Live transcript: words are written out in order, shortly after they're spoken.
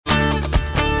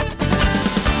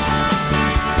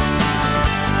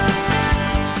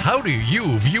How do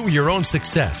you view your own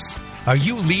success? Are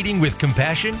you leading with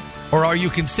compassion, or are you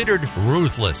considered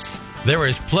ruthless? There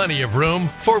is plenty of room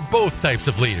for both types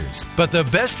of leaders, but the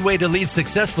best way to lead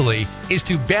successfully is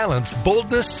to balance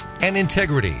boldness and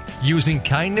integrity, using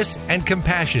kindness and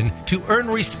compassion to earn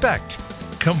respect.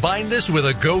 Combine this with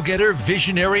a go-getter,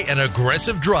 visionary, and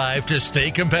aggressive drive to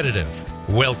stay competitive.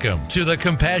 Welcome to the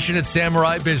Compassionate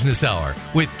Samurai Business Hour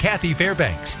with Kathy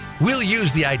Fairbanks. We'll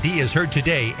use the ideas heard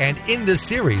today and in this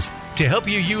series to help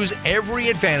you use every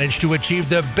advantage to achieve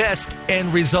the best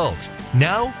end result.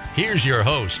 Now, here's your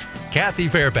host, Kathy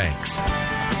Fairbanks.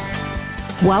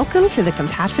 Welcome to the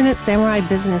Compassionate Samurai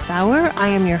Business Hour. I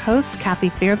am your host, Kathy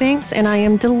Fairbanks, and I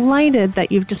am delighted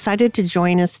that you've decided to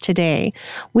join us today.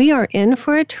 We are in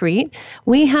for a treat.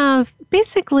 We have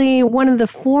basically one of the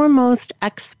foremost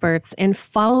experts in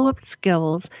follow-up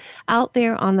skills out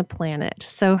there on the planet.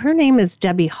 So her name is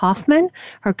Debbie Hoffman.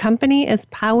 Her company is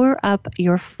Power Up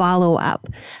Your Follow-Up.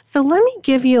 So let me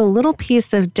give you a little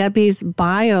piece of Debbie's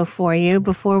bio for you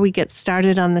before we get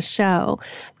started on the show,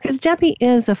 because Debbie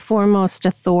is a foremost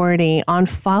authority on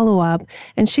follow-up,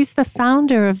 and she's the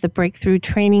founder of the breakthrough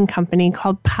training company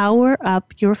called Power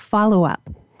Up Your Follow-Up.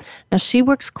 Now, she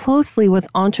works closely with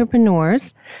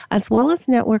entrepreneurs as well as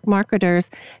network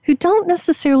marketers who don't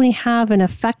necessarily have an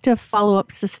effective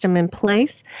follow-up system in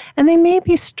place, and they may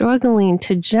be struggling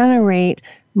to generate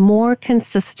more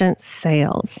consistent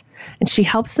sales. And she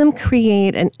helps them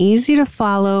create an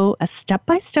easy-to-follow, a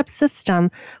step-by-step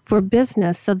system for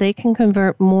business so they can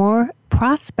convert more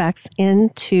prospects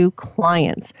into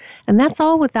clients. And that's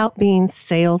all without being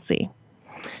salesy.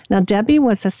 Now, Debbie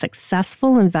was a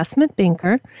successful investment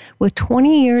banker with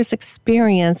 20 years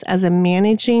experience as a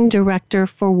managing director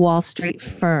for Wall Street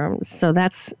firms. So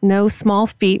that's no small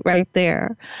feat right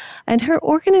there. And her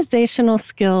organizational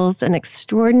skills and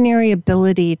extraordinary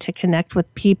ability to connect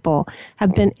with people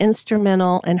have been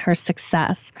instrumental in her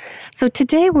success. So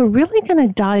today we're really going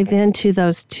to dive into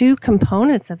those two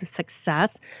components of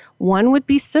success. One would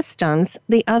be systems,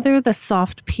 the other the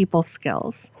soft people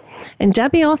skills. And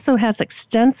Debbie also has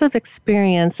extensive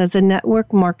experience as a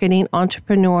network marketing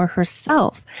entrepreneur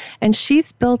herself, and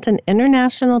she's built an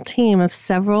international team of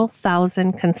several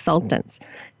thousand consultants.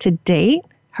 To date,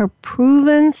 her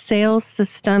proven sales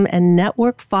system and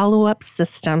network follow-up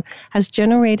system has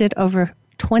generated over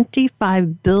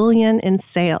 $25 billion in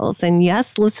sales. And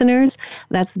yes, listeners,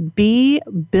 that's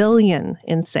billion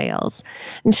in sales.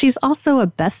 And she's also a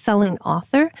best-selling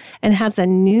author and has a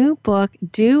new book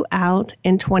due out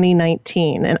in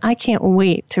 2019. And I can't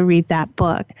wait to read that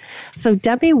book. So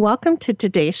Debbie, welcome to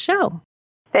today's show.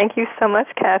 Thank you so much,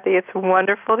 Kathy. It's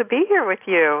wonderful to be here with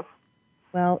you.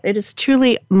 Well, it is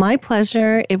truly my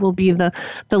pleasure. It will be the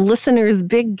listener's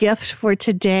big gift for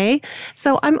today.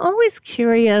 So I'm always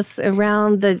curious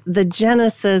around the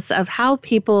genesis of how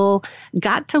people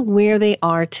got to where they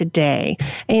are today.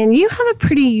 And you have a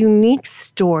pretty unique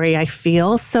story, I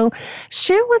feel. So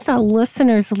share with our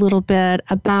listeners a little bit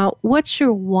about what's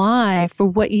your why for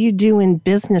what you do in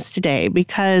business today,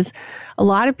 because a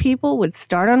lot of people would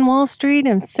start on Wall Street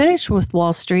and finish with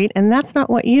Wall Street, and that's not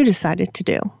what you decided to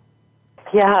do.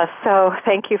 Yeah, so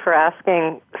thank you for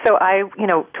asking. So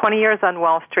 20 years on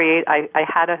Wall Street, I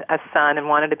had a son and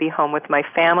wanted to be home with my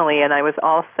family, and I was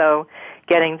also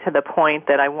getting to the point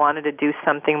that I wanted to do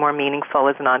something more meaningful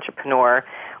as an entrepreneur.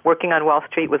 Working on Wall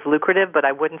Street was lucrative, but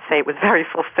I wouldn't say it was very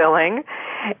fulfilling,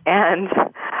 and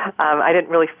I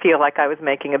didn't really feel like I was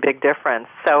making a big difference.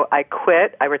 So I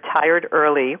quit, I retired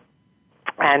early,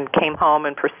 and came home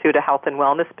and pursued a health and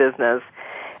wellness business.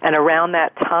 And around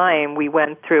that time, we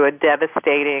went through a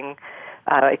devastating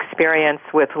experience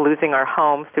with losing our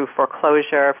home through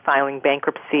foreclosure, filing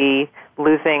bankruptcy,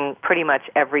 losing pretty much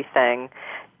everything.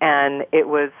 And it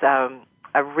was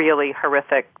a really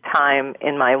horrific time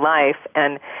in my life.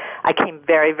 And I came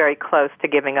very, very close to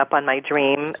giving up on my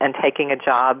dream and taking a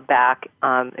job back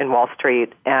in Wall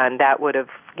Street. And that would have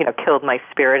killed my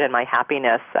spirit and my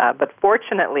happiness. But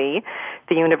fortunately,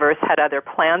 the universe had other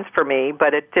plans for me,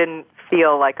 but it didn't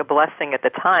feel like a blessing at the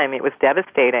time. It was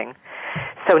devastating.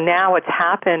 So now what's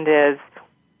happened is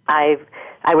I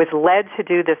was led to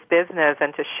do this business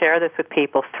and to share this with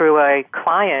people through a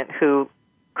client who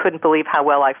couldn't believe how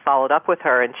well I followed up with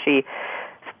her. And she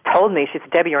told me, she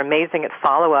said, "Debbie, you're amazing at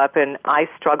follow-up, and I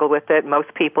struggle with it.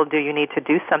 Most people do. You need to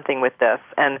do something with this."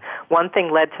 And one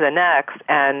thing led to the next,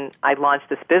 and I launched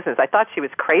this business. I thought she was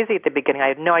crazy at the beginning. I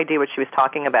had no idea what she was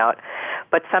talking about.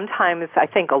 But sometimes, I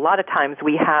think a lot of times,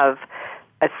 we have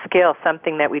a skill,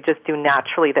 something that we just do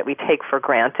naturally that we take for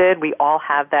granted. We all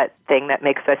have that thing that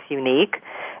makes us unique.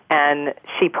 And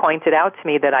she pointed out to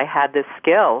me that I had this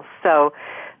skill. So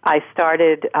I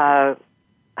started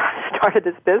started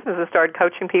this business and started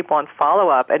coaching people on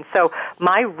follow-up. And so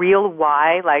my real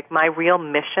why, like my real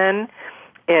mission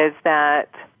is that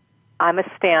I'm a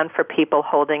stand for people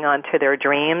holding on to their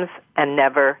dreams and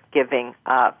never giving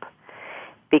up,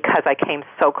 because I came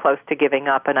so close to giving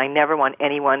up, and I never want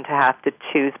anyone to have to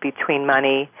choose between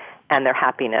money and their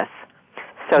happiness.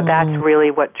 So that's really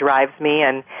what drives me,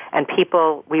 and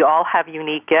people, we all have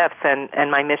unique gifts,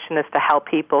 and my mission is to help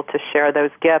people to share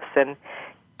those gifts and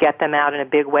get them out in a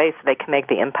big way so they can make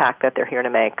the impact that they're here to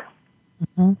make.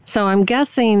 So I'm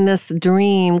guessing this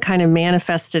dream kind of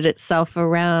manifested itself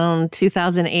around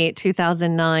 2008,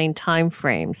 2009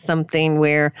 timeframe, something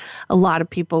where a lot of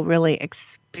people really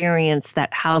experienced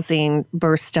that housing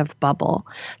burst of bubble.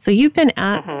 So you've been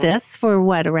at this for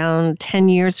around 10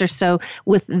 years or so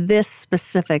with this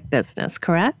specific business,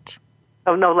 correct?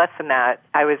 Oh, no, less than that.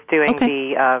 I was doing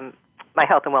my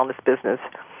health and wellness business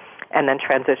and then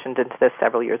transitioned into this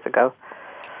several years ago.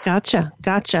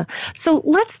 Gotcha. So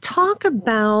let's talk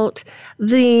about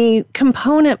the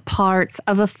component parts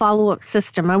of a follow-up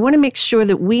system. I want to make sure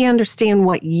that we understand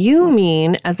what you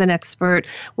mean as an expert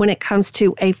when it comes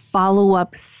to a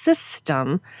follow-up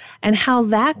system and how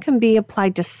that can be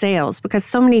applied to sales, because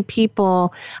so many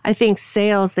people, I think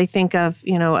sales, they think of,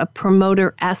 a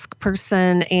promoter-esque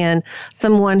person and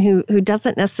someone who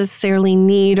doesn't necessarily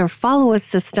need or follow a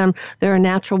system. They're a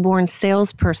natural-born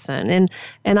salesperson.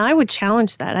 And I would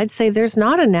challenge that. I'd say there's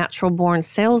not a natural-born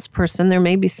salesperson. There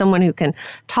may be someone who can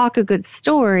talk a good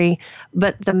story,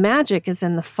 but the magic is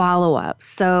in the follow-up.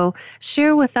 So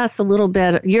share with us a little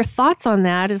bit your thoughts on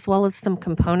that, as well as some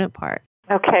component parts.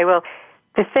 Okay, well,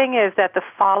 the thing is that the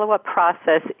follow-up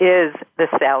process is the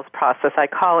sales process. I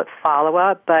call it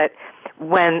follow-up, but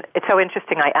when it's so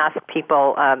interesting, I ask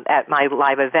people at my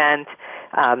live event,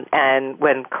 and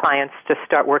when clients just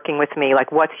start working with me,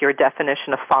 like, what's your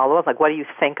definition of follow-up? Like, what do you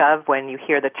think of when you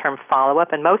hear the term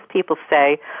follow-up? And most people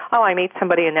say, oh, I meet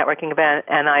somebody at a networking event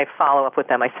and I follow up with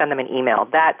them. I send them an email.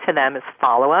 That to them is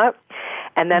follow-up.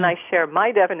 And then I share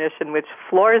my definition, which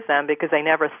floors them because they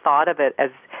never thought of it as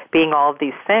being all of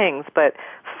these things. But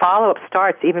follow-up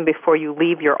starts even before you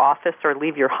leave your office or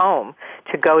leave your home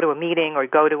to go to a meeting or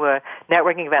go to a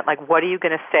networking event. Like, what are you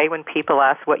going to say when people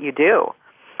ask what you do?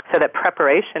 So that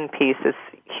preparation piece is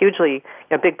hugely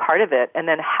a big part of it. And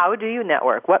then how do you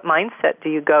network? What mindset do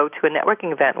you go to a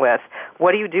networking event with?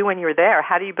 What do you do when you're there?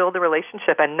 How do you build a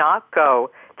relationship and not go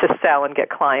to sell and get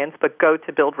clients, but go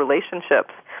to build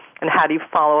relationships? And how do you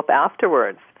follow up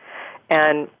afterwards?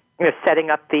 And setting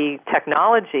up the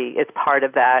technology is part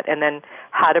of that. And then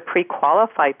how to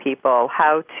pre-qualify people,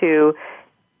 how to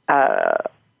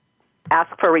ask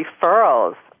for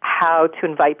referrals, how to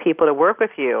invite people to work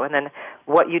with you, and then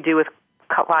what you do with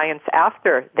clients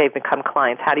after they've become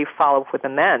clients. How do you follow up with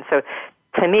them then? So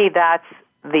to me, that's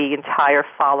the entire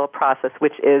follow-up process,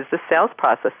 which is the sales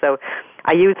process. So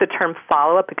I use the term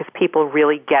follow-up because people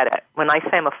really get it. When I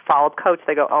say I'm a follow-up coach,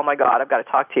 they go, oh, my God, I've got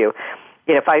to talk to you.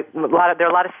 There are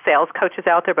a lot of sales coaches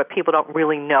out there, but people don't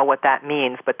really know what that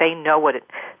means. But they know what it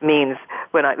means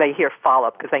when they hear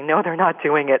follow-up, because they know they're not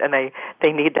doing it and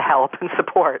they need the help and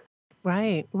support.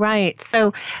 Right.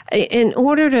 So in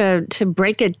order to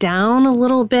break it down a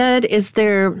little bit, is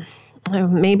there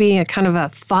maybe a kind of a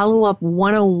follow-up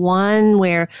 101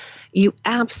 where you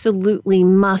absolutely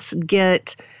must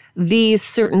get these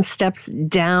certain steps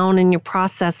down in your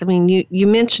process? I mean, you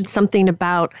mentioned something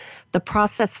about the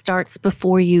process starts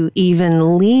before you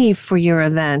even leave for your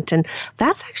event. And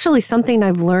that's actually something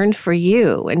I've learned for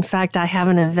you. In fact, I have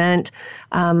an event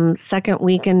second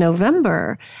week in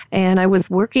November, and I was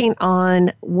working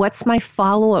on what's my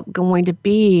follow-up going to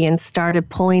be and started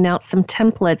pulling out some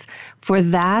templates for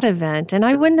that event. And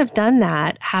I wouldn't have done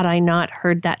that had I not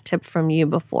heard that tip from you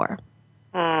before.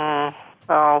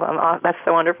 Oh, that's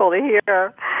so wonderful to hear.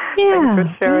 Yeah,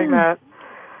 thanks for sharing that.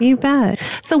 You bet.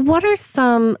 So what are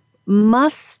some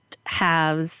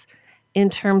must-haves in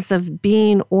terms of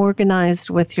being organized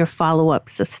with your follow-up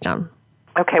system?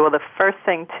 Okay, well, the first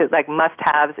thing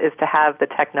must-haves is to have the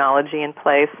technology in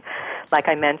place, like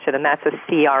I mentioned, and that's a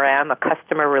CRM, a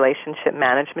customer relationship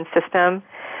management system,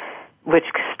 which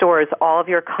stores all of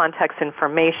your contacts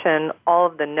information, all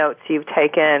of the notes you've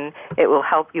taken. It will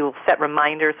help you set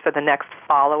reminders for the next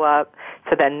follow-up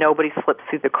so that nobody slips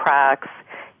through the cracks.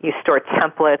 You store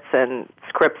templates and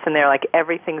scripts in there, like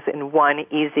everything's in one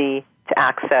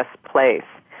easy-to-access place.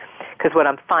 Because what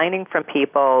I'm finding from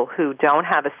people who don't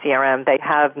have a CRM, they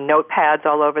have notepads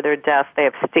all over their desk, they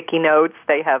have sticky notes,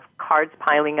 they have cards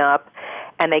piling up,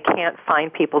 and they can't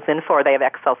find people's info, or they have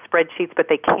Excel spreadsheets, but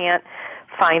they can't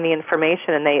find the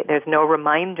information, and there's no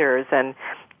reminders, and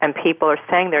and people are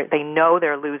saying they know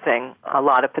they're losing a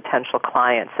lot of potential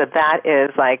clients. So that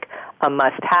is like a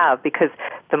must-have, because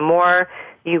the more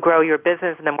you grow your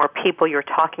business and the more people you're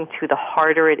talking to, the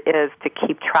harder it is to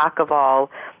keep track of all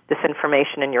this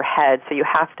information in your head. So you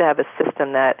have to have a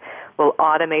system that will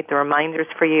automate the reminders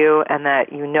for you and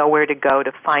that you know where to go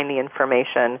to find the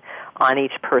information on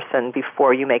each person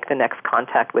before you make the next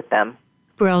contact with them.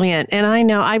 Brilliant. And I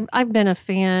know I've been a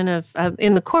fan of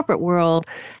in the corporate world,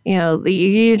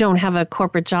 you don't have a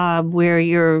corporate job where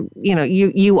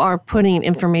you are putting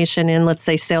information in, let's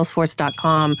say,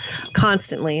 Salesforce.com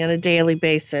constantly on a daily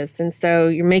basis. And so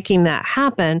you're making that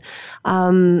happen.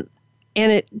 And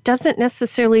it doesn't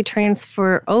necessarily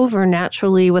transfer over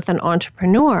naturally with an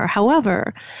entrepreneur.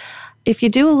 However, if you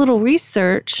do a little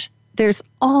research, there's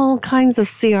all kinds of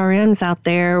CRMs out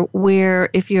there where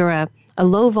if you're a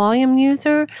low volume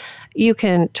user, you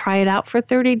can try it out for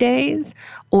 30 days,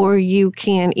 or you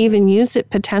can even use it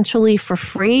potentially for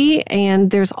free. And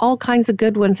there's all kinds of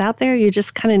good ones out there. You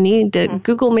just kind of need to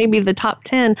Google maybe the top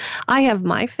 10. I have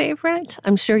my favorite.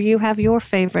 I'm sure you have your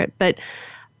favorite, but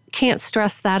can't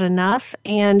stress that enough.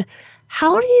 And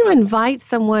how do you invite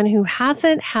someone who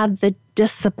hasn't had the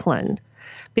discipline?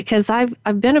 Because I've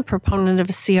been a proponent of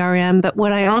a CRM, but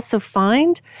what I also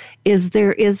find is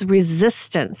there is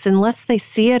resistance unless they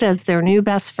see it as their new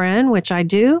best friend, which I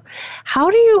do. How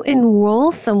do you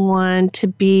enroll someone to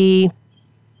be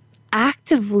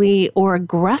actively or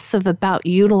aggressive about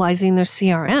utilizing their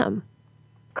CRM?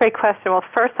 Great question. Well,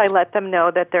 first I let them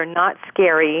know that they're not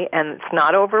scary and it's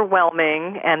not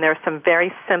overwhelming, and there's some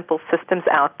very simple systems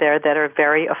out there that are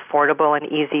very affordable and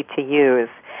easy to use.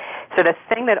 So the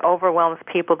thing that overwhelms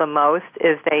people the most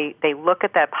is they look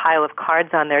at that pile of cards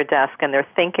on their desk and they're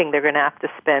thinking they're going to have to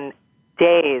spend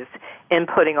days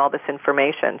inputting all this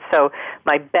information. So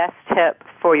my best tip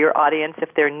for your audience,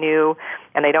 if they're new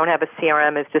and they don't have a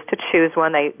CRM, is just to choose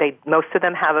one. They most of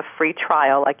them have a free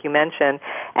trial, like you mentioned,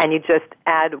 and you just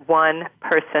add one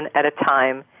person at a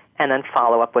time and then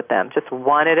follow up with them, just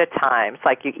one at a time. It's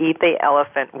like you eat the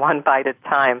elephant one bite at a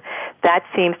time. That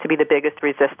seems to be the biggest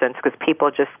resistance because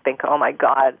people just think, oh, my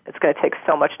God, it's going to take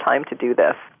so much time to do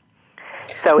this.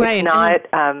 So right. It's not,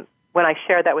 when I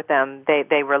share that with them,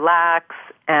 they relax,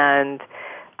 and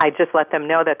I just let them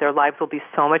know that their lives will be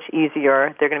so much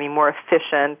easier. They're going to be more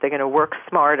efficient. They're going to work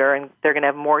smarter, and they're going to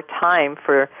have more time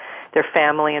for their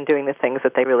family and doing the things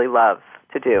that they really love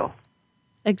to do.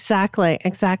 Exactly.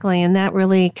 And that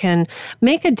really can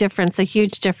make a difference, a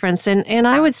huge difference. And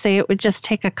I would say it would just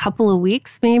take a couple of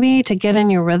weeks maybe to get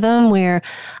in your rhythm where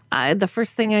the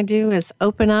first thing I do is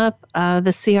open up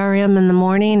the CRM in the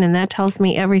morning, and that tells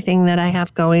me everything that I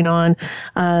have going on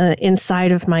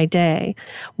inside of my day.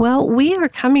 Well, we are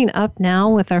coming up now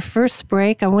with our first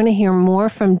break. I want to hear more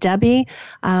from Debbie.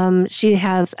 She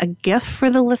has a gift for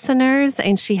the listeners,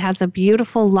 and she has a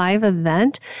beautiful live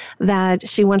event that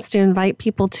she wants to invite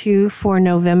people to for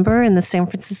November in the San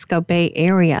Francisco Bay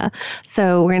Area.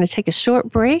 So we're going to take a short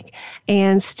break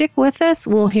and stick with us.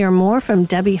 We'll hear more from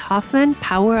Debbie Hoffman.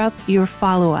 Power up your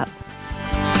follow-up.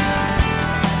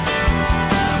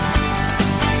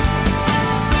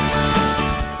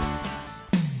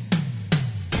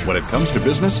 When it comes to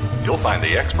business, you'll find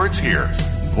the experts here.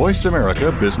 Voice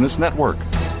America Business Network.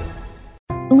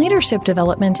 Leadership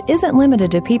development isn't limited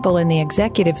to people in the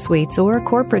executive suites or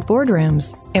corporate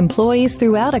boardrooms. Employees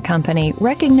throughout a company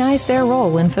recognize their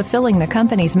role in fulfilling the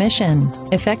company's mission.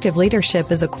 Effective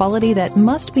leadership is a quality that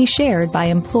must be shared by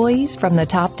employees from the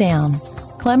top down.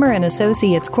 Clemmer &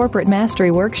 Associates Corporate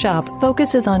Mastery Workshop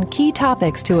focuses on key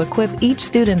topics to equip each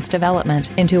student's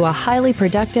development into a highly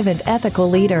productive and ethical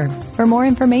leader. For more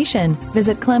information,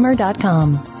 visit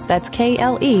Clemmer.com. That's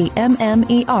KLEMMER.com.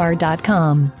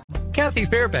 Kathy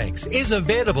Fairbanks is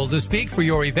available to speak for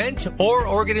your event or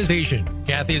organization.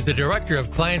 Kathy is the Director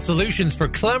of Client Solutions for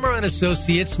Clemmer &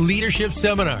 Associates Leadership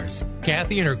Seminars.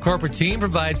 Kathy and her corporate team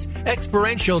provides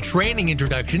experiential training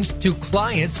introductions to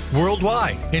clients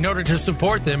worldwide in order to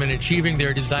support them in achieving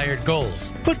their desired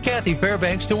goals. Put Kathy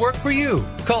Fairbanks to work for you.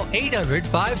 Call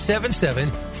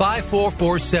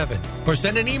 800-577-5447 or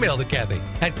send an email to Kathy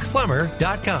at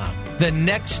Clemmer.com. The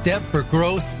next step for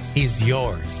growth is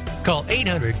yours. Call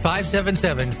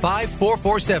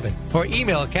 800-577-5447 or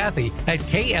email Kathy at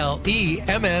KLEMMER.com.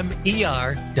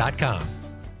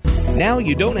 Now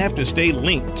you don't have to stay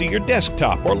linked to your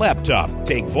desktop or laptop.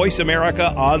 Take Voice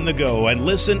America on the go and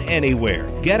listen anywhere.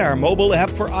 Get our mobile app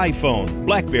for iPhone,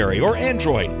 BlackBerry, or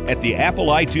Android at the Apple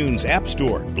iTunes App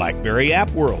Store, BlackBerry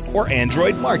App World, or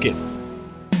Android Market.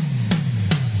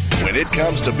 When it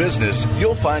comes to business,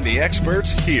 you'll find the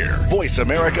experts here. Voice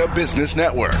America Business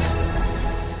Network.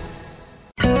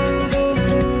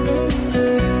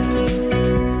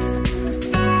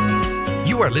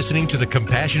 You are listening to the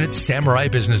Compassionate Samurai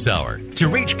Business Hour. To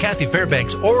reach Kathy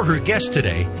Fairbanks or her guest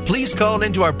today, please call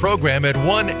into our program at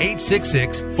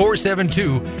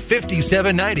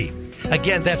 1-866-472-5790.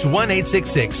 Again, that's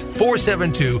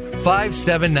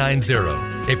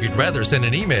 1-866-472-5790. If you'd rather send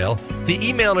an email, the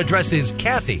email address is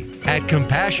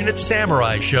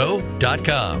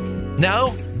Kathy@CompassionateSamuraiShow.com.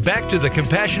 Now, back to the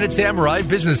Compassionate Samurai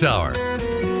Business Hour.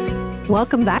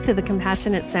 Welcome back to the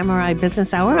Compassionate Samurai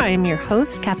Business Hour. I am your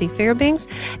host, Kathy Fairbanks,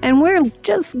 and we're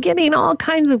just getting all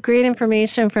kinds of great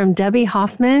information from Debbie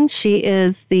Hoffman. She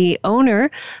is the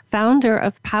founder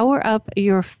of Power Up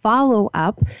Your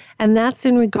Follow-Up, and that's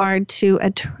in regard to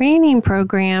a training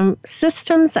program,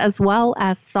 systems as well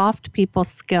as soft people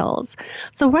skills.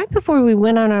 So right before we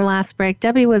went on our last break,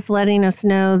 Debbie was letting us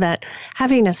know that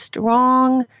having a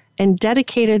strong and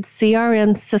dedicated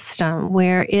CRM system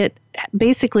where it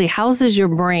basically houses your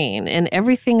brain and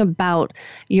everything about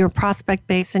your prospect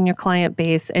base and your client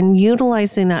base, and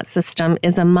utilizing that system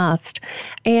is a must.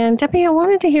 And Debbie, I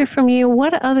wanted to hear from you,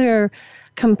 what other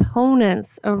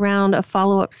components around a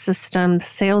follow-up system,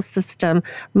 sales system,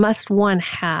 must one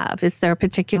have? Is there a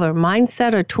particular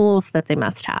mindset or tools that they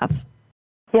must have?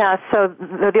 Yeah, so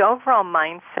the overall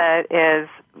mindset is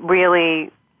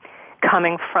really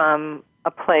coming from a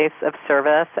place of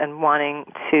service and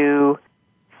wanting to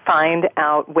find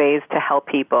out ways to help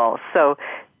people. So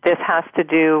this has to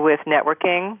do with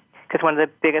networking, because one of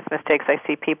the biggest mistakes I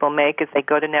see people make is they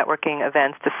go to networking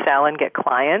events to sell and get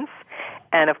clients.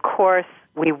 And of course,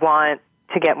 we want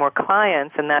to get more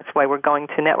clients, and that's why we're going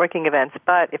to networking events.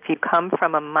 But if you come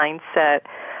from a mindset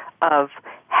of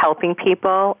helping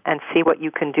people and see what you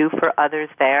can do for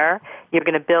others there, you're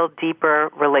going to build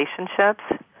deeper relationships,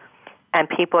 and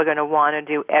people are going to want to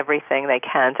do everything they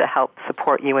can to help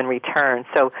support you in return.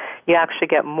 So you actually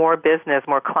get more business,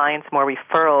 more clients, more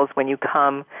referrals when you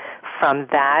come from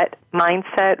that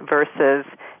mindset versus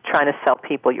trying to sell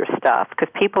people your stuff. Because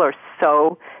people are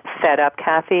so set up,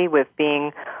 Kathy, with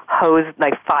being hosed,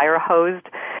 like fire hosed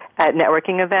at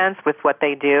networking events with what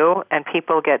they do, and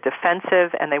people get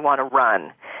defensive and they want to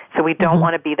run. So we don't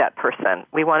want to be that person.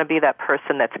 We want to be that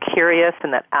person that's curious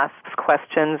and that asks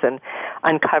questions and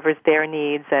uncovers their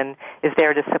needs and is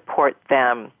there to support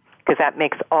them, because that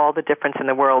makes all the difference in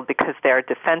the world, because their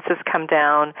defenses come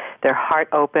down, their heart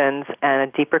opens, and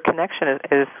a deeper connection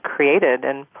is created,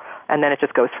 and then it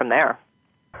just goes from there.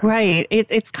 Right.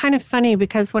 It's kind of funny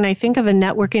because when I think of a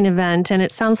networking event, and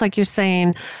it sounds like you're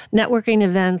saying networking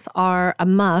events are a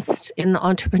must in the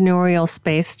entrepreneurial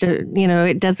space.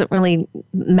 It doesn't really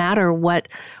matter what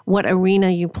arena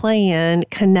you play in.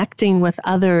 Connecting with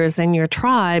others and your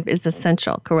tribe is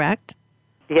essential, correct?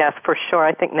 Yes, for sure.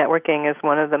 I think networking is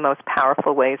one of the most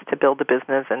powerful ways to build a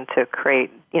business and to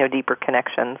create, deeper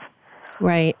connections.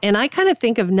 Right. And I kind of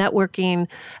think of networking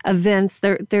events,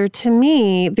 they're to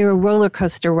me, they're a roller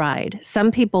coaster ride.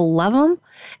 Some people love them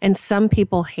and some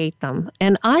people hate them.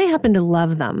 And I happen to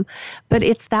love them. But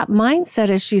it's that mindset,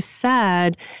 as you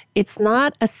said, it's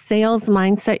not a sales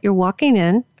mindset you're walking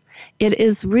in. It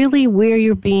is really where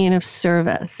you're being of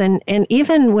service. And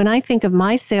even when I think of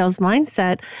my sales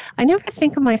mindset, I never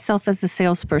think of myself as a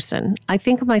salesperson. I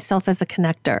think of myself as a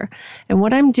connector. And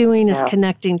what I'm doing is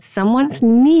connecting someone's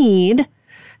need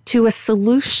to a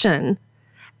solution.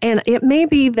 And it may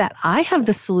be that I have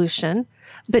the solution,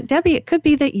 but Debbie, it could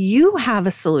be that you have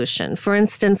a solution. For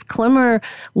instance, Clemmer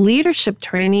Leadership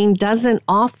Training doesn't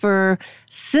offer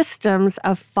systems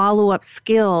of follow-up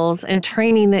skills and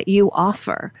training that you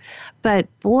offer. But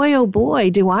boy, oh boy,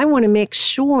 do I want to make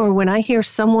sure when I hear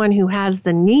someone who has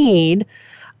the need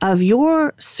of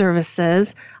your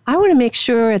services, I want to make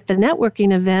sure at the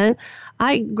networking event,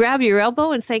 I grab your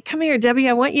elbow and say, come here, Debbie,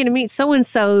 I want you to meet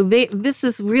so-and-so. This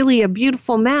is really a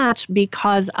beautiful match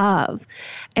because of.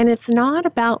 And it's not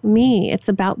about me. It's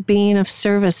about being of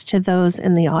service to those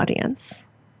in the audience.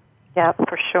 Yeah,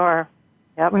 for sure.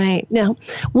 Yep. Right. Now,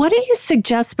 what do you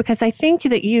suggest? Because I think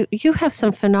that you have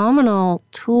some phenomenal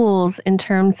tools in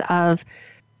terms of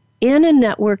in a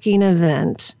networking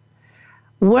event.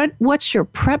 What's your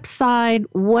prep side?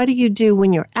 What do you do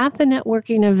when you're at the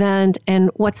networking event? And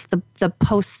what's the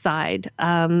post side,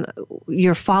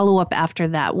 your follow-up after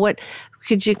that? What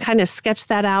could you kind of sketch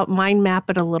that out, mind map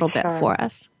it a little bit for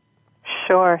us?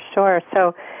 Sure.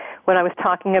 So when I was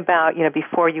talking about,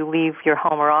 before you leave your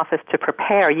home or office to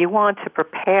prepare, you want to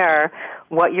prepare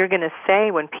what you're going to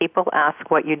say when people ask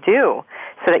what you do,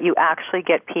 so that you actually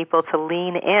get people to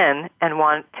lean in and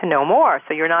want to know more.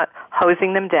 So you're not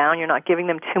hosing them down. You're not giving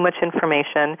them too much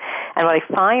information. And what I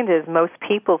find is most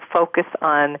people focus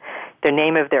on the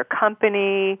name of their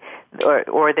company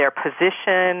or their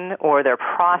position or their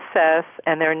process,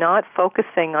 and they're not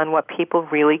focusing on what people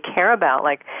really care about.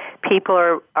 Like, people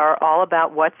are all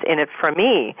about what's in it for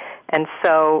me. And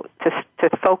so to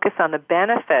focus on the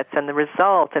benefits and the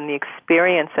result and the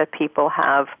experience that people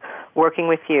have working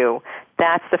with you,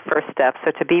 that's the first step.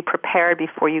 So to be prepared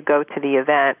before you go to the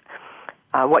event,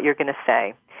 what you're going to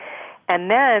say. And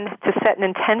then to set an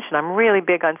intention. I'm really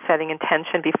big on setting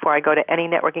intention before I go to any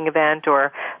networking event.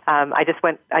 Or I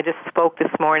just spoke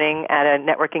this morning at a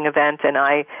networking event, and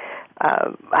I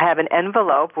have an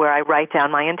envelope where I write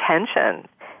down my intention.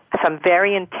 So I'm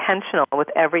very intentional with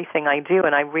everything I do,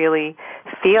 and I really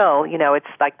feel, it's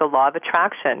like the law of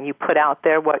attraction. You put out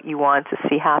there what you want to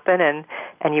see happen,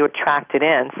 and you attract it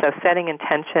in. So setting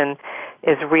intention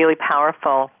is really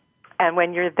powerful. And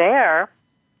when you're there,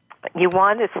 you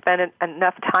want to spend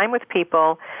enough time with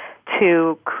people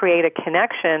to create a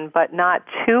connection, but not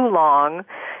too long,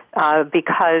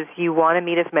 because you want to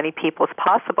meet as many people as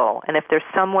possible. And if there's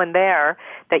someone there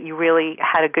that you really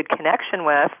had a good connection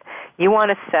with, you want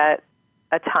to set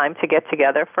a time to get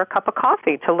together for a cup of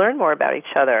coffee to learn more about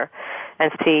each other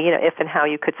and see, if and how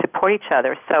you could support each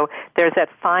other. So there's that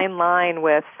fine line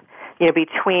with,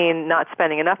 between not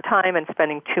spending enough time and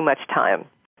spending too much time.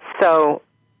 So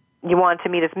you want to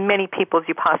meet as many people as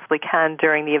you possibly can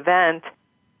during the event,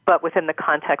 but within the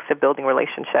context of building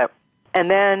relationship. And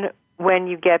then when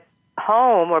you get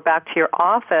home or back to your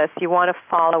office, you want to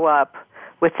follow up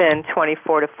within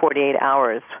 24 to 48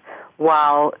 hours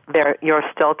while you're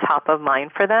still top of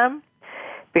mind for them,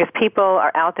 because people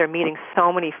are out there meeting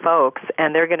so many folks,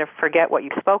 and they're going to forget what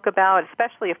you spoke about,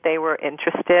 especially if they were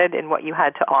interested in what you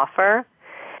had to offer.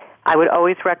 I would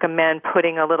always recommend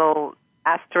putting a little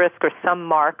asterisk or some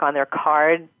mark on their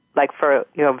card, like for,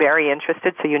 very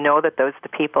interested, so you know that those are the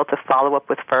people to follow up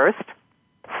with first.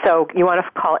 So you want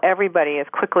to call everybody as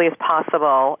quickly as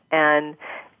possible. And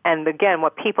again,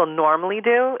 what people normally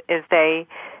do is they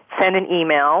send an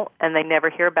email and they never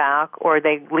hear back, or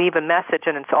they leave a message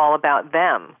and it's all about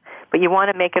them. But you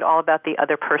want to make it all about the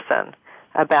other person,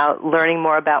 about learning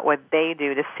more about what they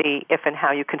do to see if and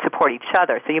how you can support each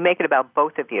other. So you make it about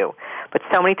both of you. But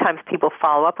so many times people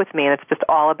follow up with me and it's just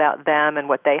all about them and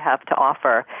what they have to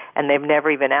offer, and they've never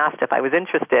even asked if I was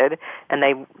interested, and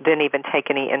they didn't even take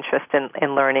any interest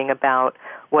in learning about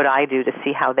what I do to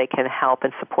see how they can help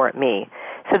and support me.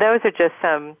 So those are just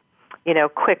some,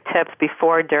 quick tips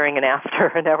before, during, and after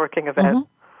a networking event.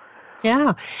 Mm-hmm.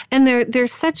 Yeah, and they're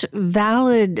such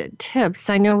valid tips.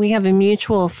 I know we have a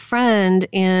mutual friend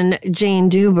in Jane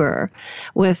Duber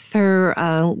with her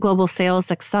Global Sales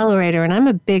Accelerator, and I'm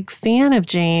a big fan of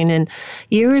Jane. And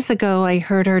years ago, I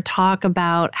heard her talk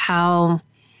about how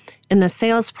in the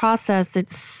sales process,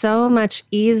 it's so much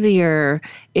easier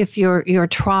if your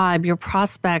tribe, your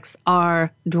prospects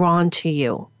are drawn to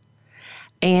you.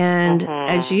 And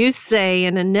as you say,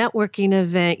 in a networking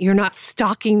event, you're not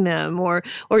stalking them or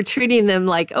treating them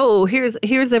like, oh,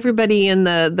 here's everybody in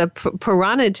the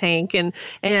piranha tank, and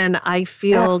I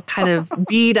feel kind of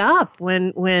beat up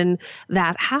when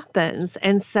that happens.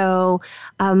 And so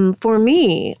for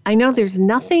me, I know there's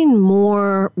nothing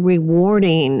more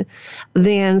rewarding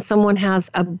than someone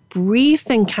has a brief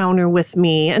encounter with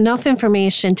me, enough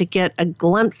information to get a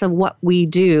glimpse of what we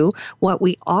do, what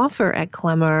we offer at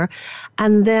Clemmer.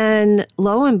 And then,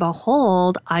 lo and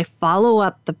behold, I follow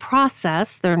up the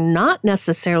process. They're not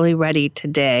necessarily ready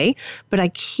today, but I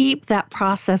keep that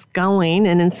process going.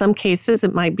 And in some cases,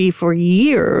 it might be for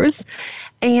years.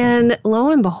 And lo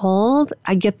and behold,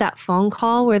 I get that phone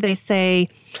call where they say,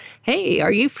 hey,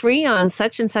 are you free on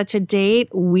such and such a date?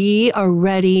 We are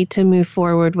ready to move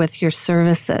forward with your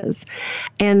services.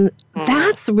 And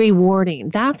that's rewarding.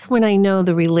 That's when I know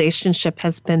the relationship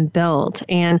has been built.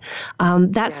 And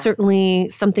that's certainly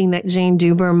something that Jane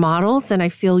Duber models, and I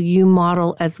feel you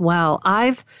model as well.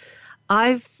 I've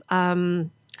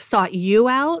sought you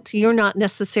out. You're not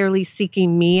necessarily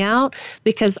seeking me out,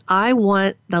 because I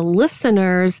want the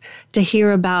listeners to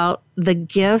hear about the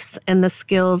gifts and the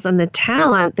skills and the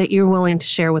talent that you're willing to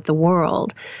share with the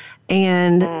world.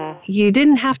 And you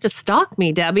didn't have to stalk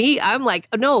me, Debbie. I'm like,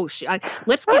 no,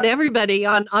 let's get everybody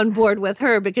on board with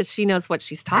her because she knows what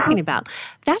she's talking about.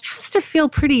 That has to feel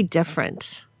pretty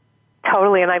different.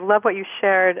 Totally, and I love what you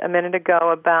shared a minute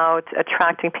ago about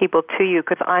attracting people to you,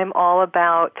 because I'm all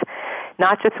about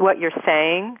not just what you're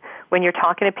saying when you're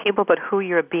talking to people, but who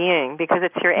you're being, because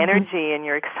it's your energy and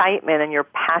your excitement and your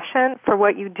passion for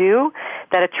what you do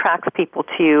that attracts people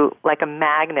to you like a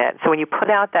magnet. So when you put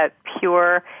out that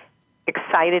pure,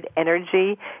 excited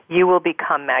energy, you will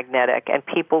become magnetic, and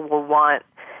people will want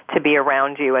to be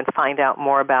around you and find out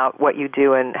more about what you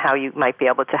do and how you might be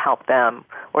able to help them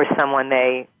or someone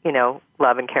they,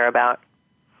 love and care about.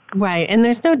 Right. And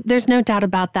there's no doubt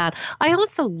about that. I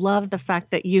also love the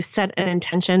fact that you set an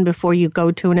intention before you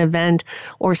go to an event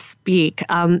or speak.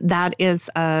 That is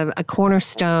a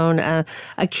cornerstone, a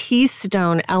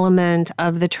keystone element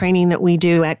of the training that we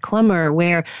do at Clemmer,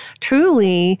 where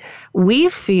truly we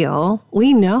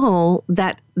know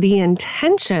that the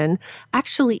intention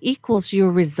actually equals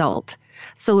your result.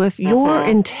 So if your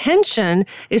intention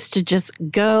is to just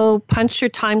go punch your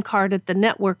time card at the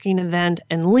networking event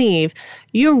and leave,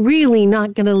 you're really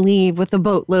not going to leave with a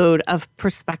boatload of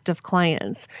prospective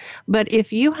clients. But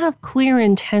if you have clear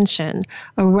intention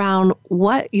around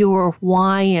what your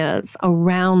why is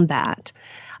around that,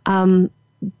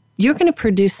 you're going to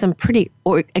produce some pretty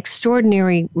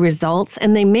extraordinary results,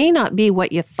 and they may not be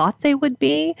what you thought they would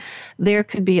be. There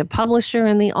could be a publisher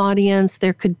in the audience.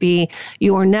 There could be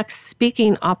your next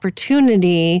speaking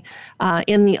opportunity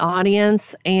in the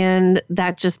audience, and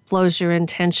that just blows your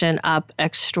intention up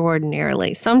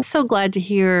extraordinarily. So I'm so glad to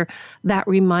hear that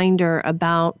reminder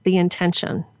about the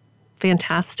intention.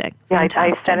 Fantastic. Yeah, I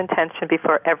set intention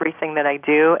before everything that I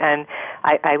do, and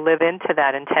I live into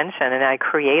that intention, and I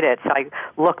create it. So I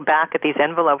look back at these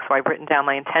envelopes where I've written down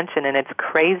my intention, and it's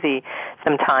crazy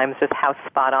sometimes just how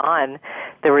spot on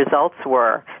the results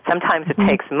were. Sometimes it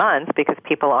takes months because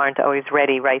people aren't always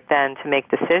ready right then to make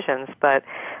decisions, but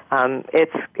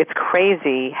it's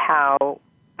crazy how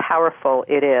powerful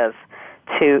it is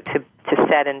to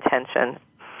set intention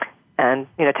and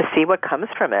to see what comes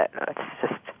from it.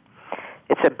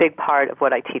 It's a big part of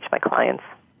what I teach my clients.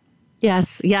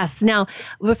 Yes. Now,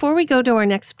 before we go to our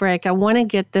next break, I want to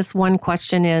get this one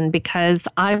question in because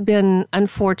I've been,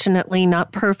 unfortunately,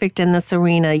 not perfect in this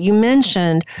arena. You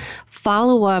mentioned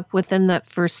follow-up within that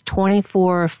first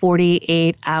 24 or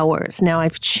 48 hours. Now,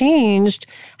 I've changed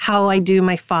how I do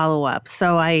my follow-up,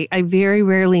 so I very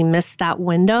rarely miss that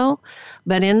window.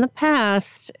 But in the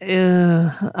past,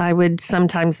 I would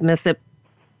sometimes miss it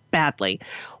badly.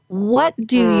 What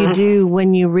do you do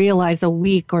when you realize a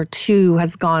week or two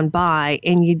has gone by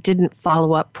and you didn't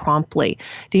follow up promptly?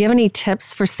 Do you have any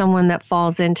tips for someone that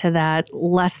falls into that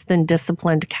less than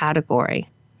disciplined category?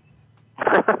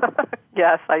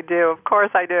 Yes, I do. Of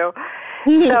course I do.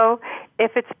 So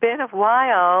if it's been a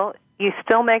while, you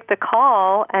still make the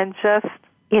call and just,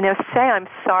 say, I'm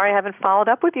sorry I haven't followed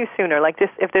up with you sooner. Like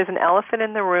just if there's an elephant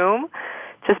in the room,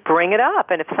 just bring it up.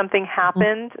 And if something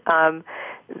happened,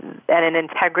 and in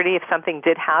integrity, if something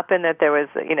did happen, that there was,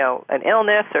 an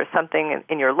illness or something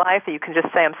in your life, you can just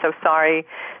say, I'm so sorry,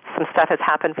 some stuff has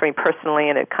happened for me personally,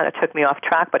 and it kind of took me off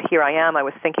track, but here I am. I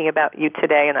was thinking about you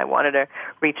today, and I wanted to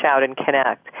reach out and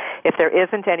connect. If there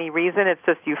isn't any reason, it's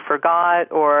just you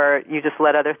forgot or you just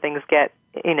let other things get,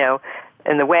 in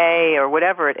the way or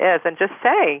whatever it is, and just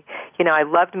say, I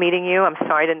loved meeting you. I'm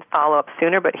sorry I didn't follow up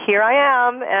sooner, but here I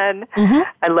am, and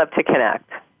I'd love to connect.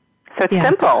 So it's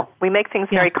simple. We make things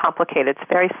very complicated. It's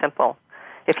very simple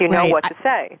if you know what to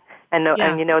say and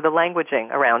you know the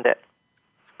languaging around it.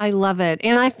 I love it.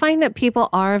 And I find that people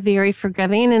are very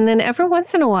forgiving. And then every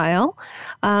once in a while,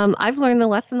 I've learned the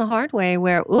lesson the hard way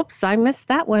where, oops, I missed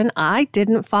that one. I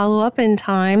didn't follow up in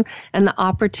time and the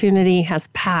opportunity has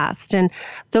passed. And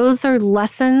those are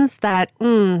lessons that,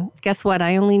 guess what?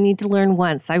 I only need to learn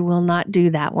once. I will not do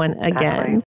that one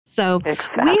again. So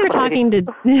we are talking to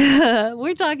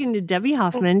Debbie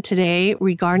Hoffman today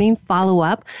regarding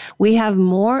follow-up. We have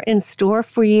more in store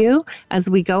for you as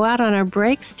we go out on our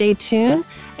break. Stay tuned,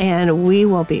 and we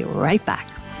will be right back.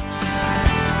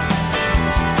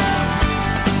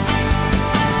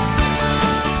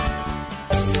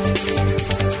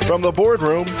 From the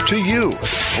boardroom to you,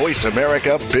 Voice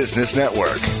America Business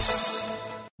Network.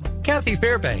 Kathy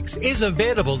Fairbanks is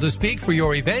available to speak for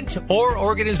your event or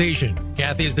organization.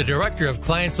 Kathy is the Director of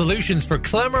Client Solutions for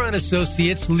Clemmer &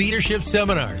 Associates Leadership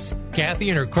Seminars.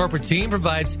 Kathy and her corporate team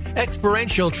provides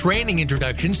experiential training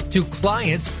introductions to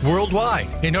clients worldwide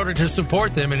in order to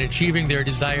support them in achieving their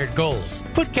desired goals.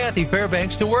 Put Kathy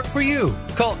Fairbanks to work for you.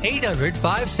 Call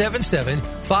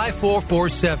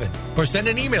 800-577-5447 or send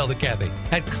an email to Kathy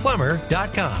at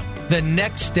Clemmer.com. The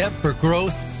next step for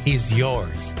growth is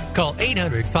yours. Call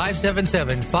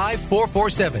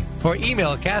 800-577-5447 or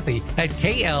email Kathy at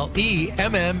KLEMMER.com.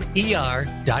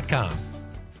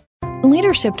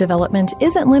 Leadership development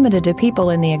isn't limited to people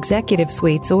in the executive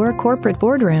suites or corporate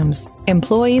boardrooms.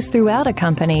 Employees throughout a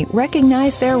company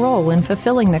recognize their role in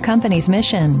fulfilling the company's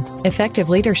mission. Effective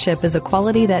leadership is a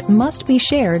quality that must be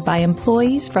shared by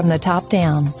employees from the top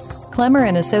down. Clemmer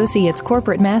 & Associates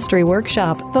Corporate Mastery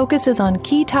Workshop focuses on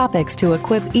key topics to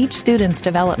equip each student's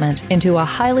development into a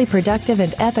highly productive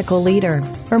and ethical leader.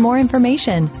 For more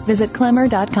information, visit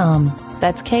Clemmer.com.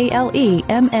 That's KLEMMER.com.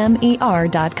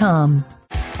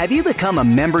 Have you become a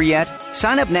member yet?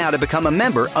 Sign up now to become a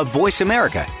member of Voice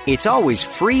America. It's always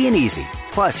free and easy.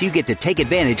 Plus, you get to take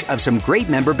advantage of some great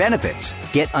member benefits.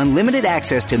 Get unlimited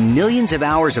access to millions of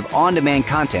hours of on-demand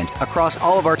content across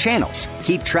all of our channels.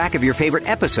 Keep track of your favorite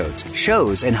episodes,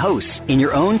 shows, and hosts in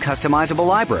your own customizable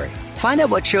library. Find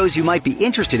out what shows you might be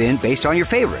interested in based on your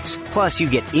favorites. Plus, you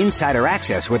get insider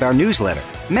access with our newsletter.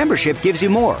 Membership gives you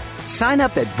more. Sign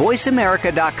up at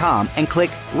voiceamerica.com and click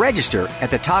register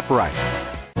at the top right.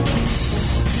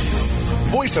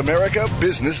 Voice America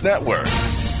Business Network,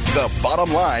 the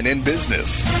bottom line in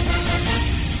business.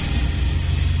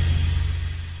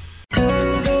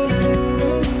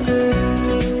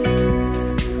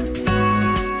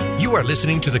 You are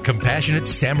listening to the Compassionate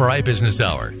Samurai Business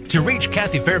Hour. To reach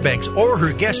Kathy Fairbanks or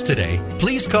her guest today,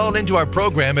 please call into our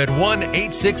program at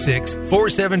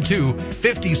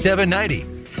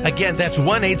 1-866-472-5790. Again, that's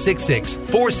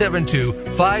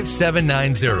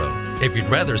 1-866-472-5790. If you'd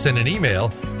rather send an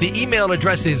email, the email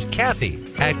address is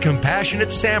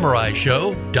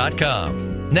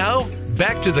Kathy@CompassionateSamuraiShow.com. Now,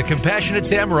 back to the Compassionate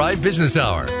Samurai Business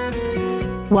Hour.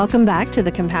 Welcome back to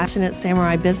the Compassionate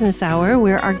Samurai Business Hour,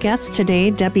 where our guest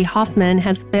today, Debbie Hoffman,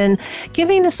 has been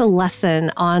giving us a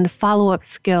lesson on follow-up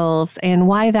skills and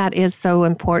why that is so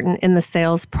important in the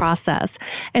sales process.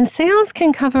 And sales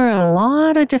can cover a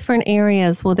lot of different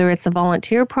areas, whether it's a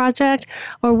volunteer project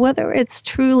or whether it's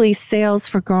truly sales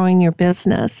for growing your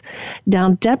business. Now,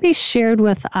 Debbie shared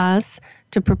with us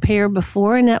to prepare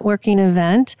before a networking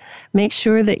event, make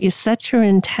sure that you set your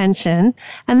intention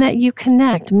and that you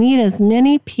connect, meet as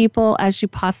many people as you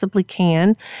possibly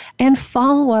can, and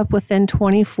follow up within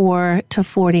 24 to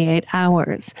 48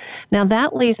 hours. Now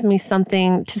that leads me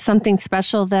to something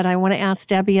special that I want to ask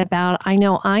Debbie about. I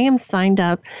know I am signed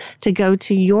up to go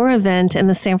to your event in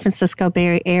the San Francisco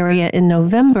Bay Area in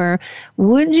November.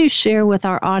 Would you share with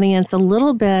our audience a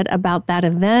little bit about that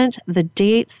event, the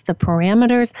dates, the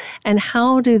parameters, and how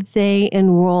do they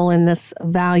enroll in this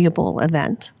valuable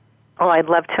event? Oh, I'd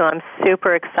love to. I'm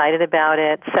super excited about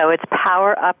it. So it's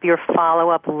Power Up Your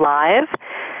Follow-Up Live,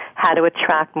 how to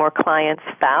attract more clients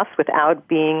fast without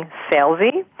being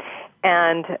salesy.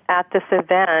 And at this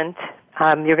event,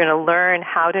 you're going to learn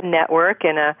how to network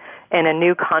in a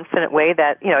new, confident way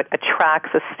that,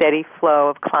 attracts a steady flow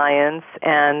of clients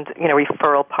and,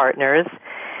 referral partners,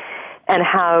 and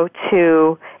how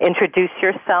to introduce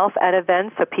yourself at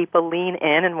events so people lean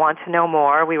in and want to know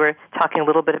more. We were talking a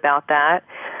little bit about that.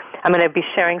 I'm going to be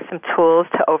sharing some tools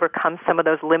to overcome some of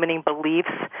those limiting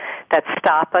beliefs that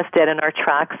stop us dead in our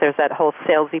tracks. There's that whole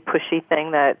salesy, pushy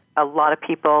thing that a lot of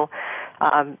people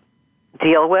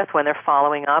deal with when they're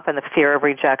following up, and the fear of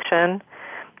rejection.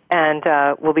 And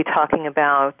we'll be talking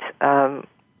about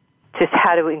just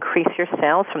how to increase your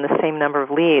sales from the same number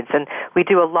of leads. And we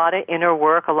do a lot of inner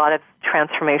work, a lot of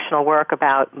transformational work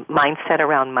about mindset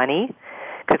around money.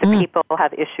 Because if people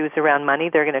have issues around money,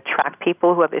 they're going to attract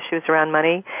people who have issues around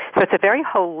money. So it's a very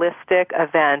holistic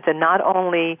event, and not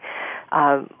only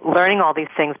learning all these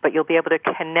things, but you'll be able to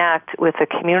connect with a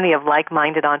community of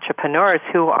like-minded entrepreneurs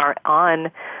who are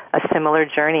on a similar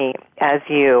journey as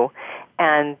you.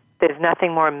 And there's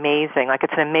nothing more amazing. Like,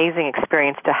 it's an amazing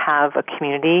experience to have a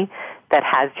community that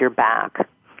has your back.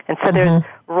 And so there's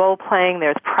role-playing,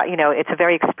 it's a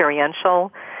very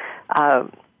experiential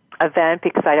event,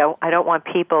 because I don't want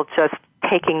people just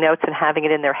taking notes and having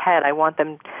it in their head. I want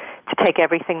them to take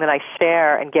everything that I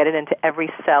share and get it into every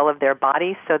cell of their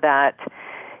body so that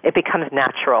it becomes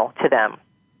natural to them.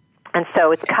 And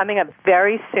so it's coming up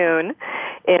very soon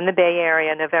in the Bay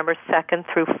Area, November 2nd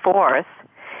through 4th.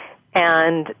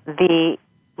 And the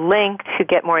link to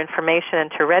get more information and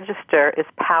to register is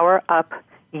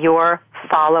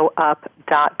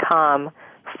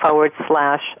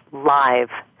powerupyourfollowup.com/live.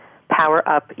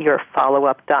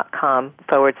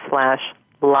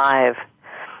 powerupyourfollowup.com/live.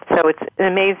 So it's an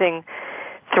amazing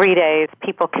 3 days.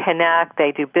 People connect,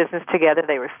 they do business together,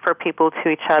 they refer people to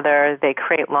each other, they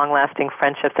create long-lasting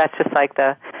friendships. That's just like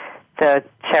the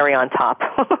cherry on top.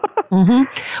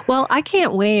 Well, I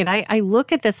can't wait. I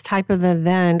look at this type of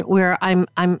event where I'm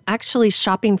actually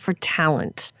shopping for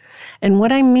talent. And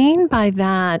what I mean by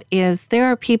that is there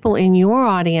are people in your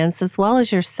audience as well as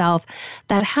yourself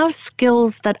that have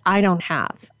skills that I don't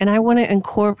have. And I want to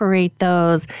incorporate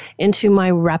those into my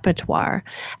repertoire.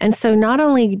 And so not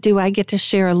only do I get to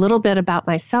share a little bit about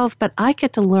myself, but I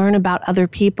get to learn about other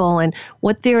people and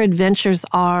what their adventures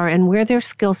are and where their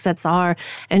skill sets are.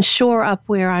 And sure, shore up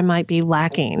where I might be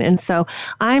lacking. And so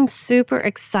I'm super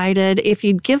excited. If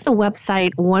you'd give the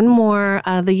website one more,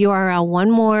 the URL, one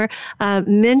more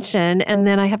mention, and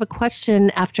then I have a question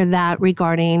after that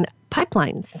regarding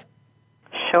pipelines.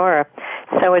 Sure.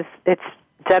 So it's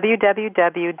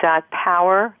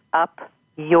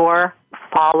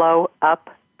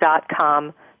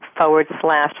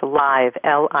www.powerupyourfollowup.com/live,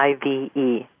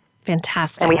 LIVE.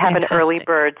 Fantastic. And we have an early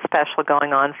bird special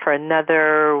going on for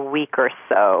another week or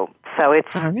so. So it's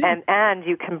and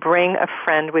you can bring a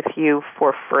friend with you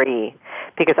for free,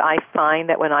 because I find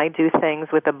that when I do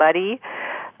things with a buddy,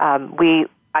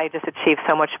 I just achieve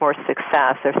so much more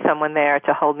success. There's someone there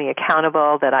to hold me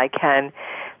accountable that I can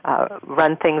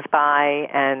run things by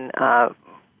and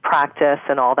practice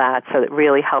and all that. So it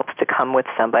really helps to come with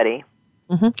somebody.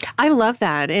 Mm-hmm. I love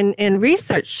that. And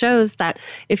research shows that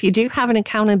if you do have an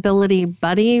accountability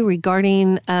buddy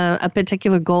regarding a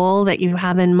particular goal that you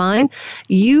have in mind,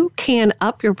 you can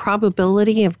up your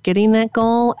probability of getting that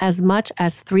goal as much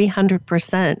as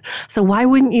 300%. So why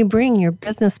wouldn't you bring your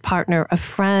business partner, a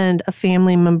friend, a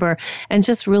family member, and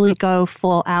just really go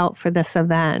full out for this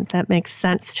event? That makes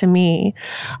sense to me.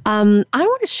 I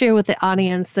want to share with the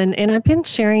audience, and I've been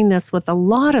sharing this with a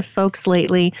lot of folks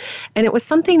lately, and it was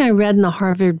something I read in the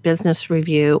Harvard Business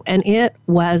Review, and it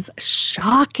was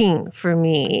shocking for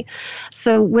me.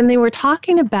 So when they were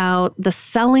talking about the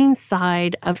selling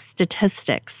side of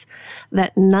statistics,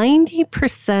 that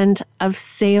 90% of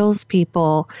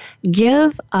salespeople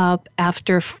give up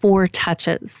after 4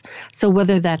 touches. So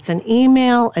whether that's an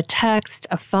email, a text,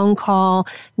 a phone call,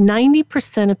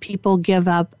 90% of people give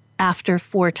up after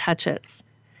 4 touches.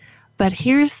 But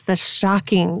here's the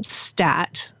shocking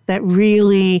stat that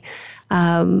really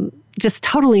just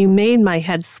totally made my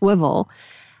head swivel.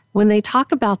 When they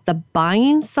talk about the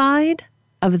buying side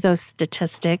of those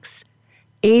statistics,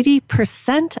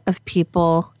 80% of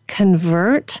people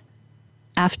convert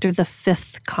after the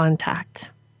 5th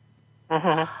contact.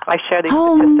 Mm-hmm. I share these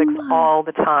statistics all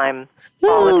the time.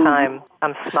 All the time.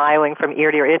 I'm smiling from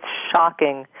ear to ear. It's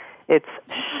shocking. It's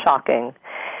shocking.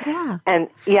 Yeah. And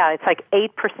it's like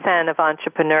 8% of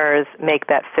entrepreneurs make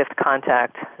that 5th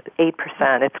contact.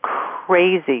 8%. It's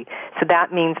crazy. So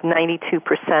that means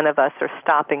 92% of us are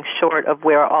stopping short of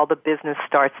where all the business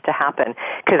starts to happen.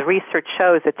 Because research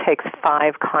shows it takes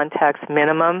 5 contacts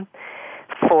minimum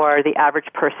for the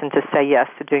average person to say yes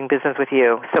to doing business with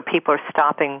you. So people are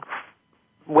stopping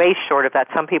way short of that.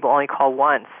 Some people only call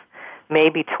once,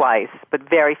 maybe twice, but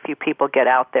very few people get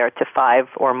out there to 5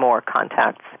 or more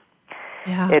contacts.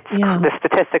 The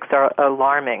statistics are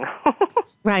alarming.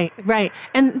 Right.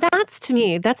 And that's, to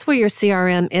me, that's where your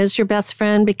CRM is your best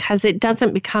friend, because it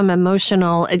doesn't become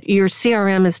emotional. Your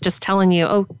CRM is just telling you,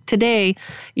 oh, today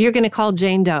you're going to call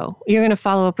Jane Doe. You're going to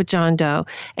follow up with John Doe.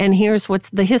 And here's what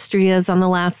the history is on the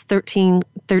last 13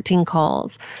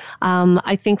 calls.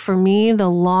 I think for me, the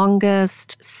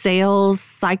longest sales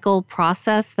cycle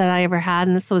process that I ever had,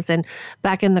 and this was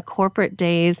back in the corporate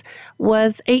days,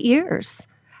 was 8 years.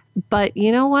 But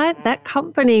you know what? That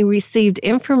company received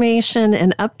information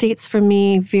and updates from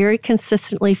me very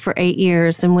consistently for 8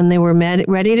 years. And when they were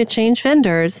ready to change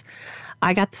vendors,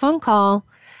 I got the phone call.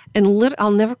 And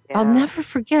I'll never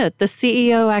forget. The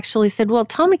CEO actually said, "Well,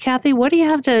 tell me, Kathy, what do you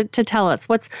have to tell us?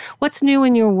 What's new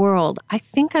in your world?" I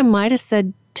think I might have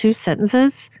said 2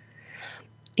 sentences.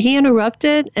 He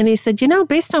interrupted and he said,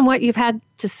 "Based on what you've had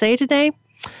to say today,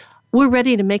 we're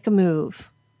ready to make a move."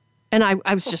 And I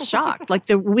was just shocked. Like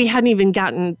we hadn't even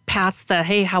gotten past the,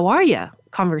 "Hey, how are you?"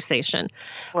 conversation.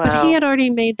 Wow. But he had already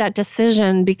made that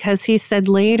decision, because he said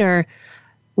later,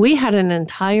 "We had an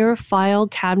entire file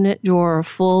cabinet drawer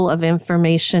full of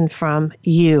information from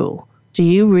you. Do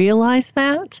you realize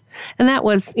that?" And that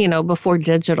was, before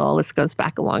digital. This goes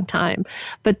back a long time.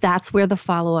 But that's where the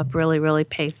follow-up really, really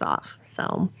pays off.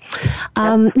 So now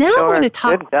I want to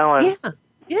talk. Good going.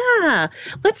 Yeah.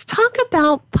 Let's talk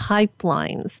about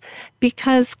pipelines,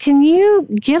 because can you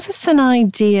give us an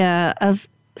idea of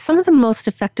some of the most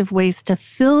effective ways to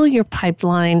fill your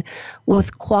pipeline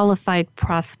with qualified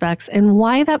prospects, and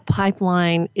why that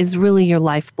pipeline is really your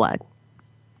lifeblood?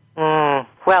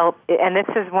 Well, and this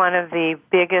is one of the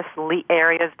biggest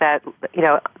areas that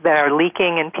are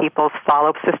leaking in people's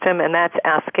follow-up system, and that's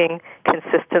asking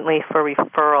consistently for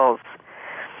referrals.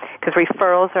 Because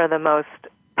referrals are the most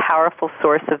powerful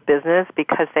source of business,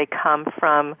 because they come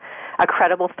from a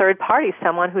credible third party,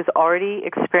 someone who's already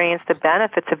experienced the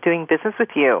benefits of doing business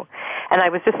with you. And I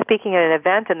was just speaking at an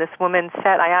event, and this woman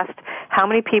said, I asked how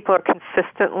many people are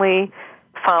consistently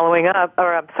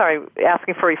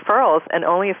asking for referrals, and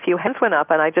only a few hands went up.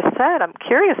 And I just said, I'm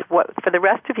curious, for the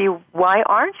rest of you, why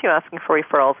aren't you asking for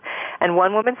referrals? And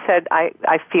one woman said,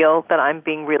 I feel that I'm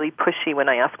being really pushy when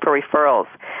I ask for referrals.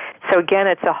 So again,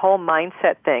 it's a whole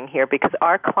mindset thing here because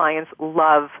our clients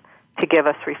love to give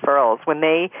us referrals. When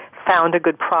they found a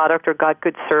good product or got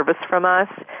good service from us,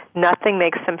 nothing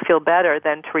makes them feel better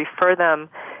than to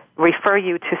refer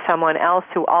you to someone else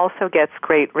who also gets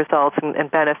great results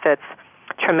and benefits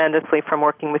tremendously from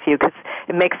working with you because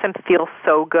it makes them feel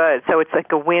so good. So it's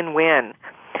like a win-win.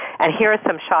 And here are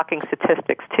some shocking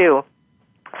statistics, too.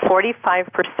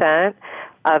 45%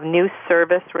 of new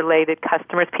service-related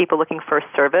customers, people looking for a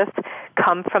service,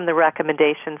 come from the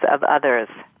recommendations of others.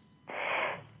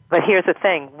 But here's the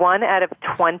thing. 1 out of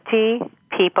 20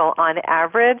 people on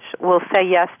average will say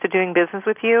yes to doing business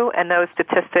with you, and those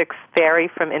statistics vary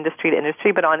from industry to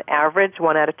industry, but on average,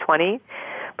 1 out of 20.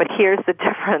 But here's the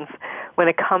difference. When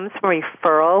it comes from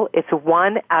referral, it's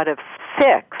 1 out of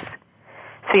 6.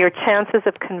 So your chances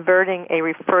of converting a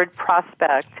referred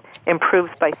prospect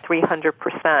improves by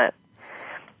 300%.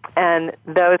 And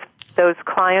those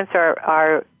clients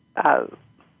are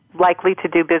likely to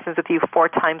do business with you 4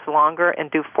 times longer and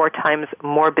do 4 times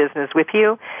more business with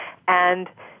you, and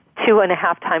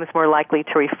 2.5 times more likely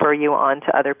to refer you on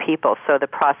to other people. So the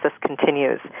process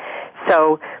continues.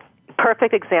 So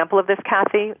perfect example of this,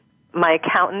 Kathy. My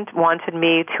accountant wanted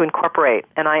me to incorporate,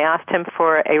 and I asked him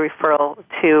for a referral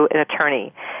to an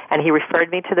attorney, and he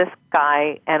referred me to this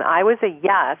guy, and I was a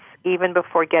yes even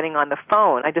before getting on the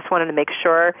phone. I just wanted to make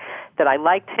sure that I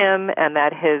liked him and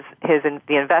that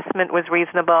the investment was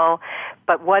reasonable.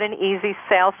 But what an easy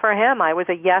sale for him. I was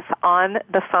a yes on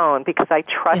the phone because I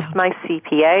trust my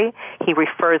CPA. He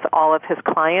refers all of his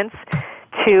clients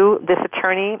to this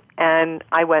attorney, and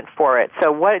I went for it.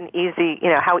 So what an easy,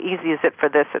 how easy is it for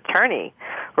this attorney,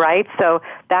 right? So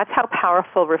that's how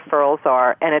powerful referrals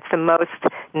are, and it's the most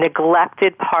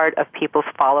neglected part of people's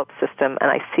follow-up system, and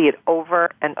I see it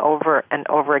over and over and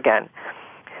over again.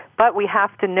 But we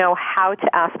have to know how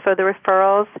to ask for the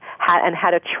referrals and how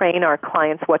to train our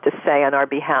clients what to say on our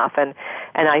behalf, and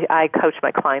I coach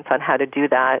my clients on how to do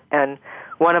that, and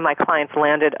one of my clients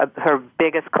landed her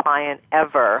biggest client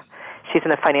ever. She's in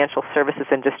the financial services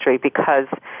industry because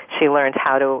she learned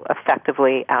how to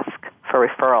effectively ask for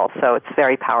referrals. So it's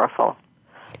very powerful.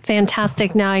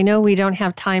 Fantastic. Now, I know we don't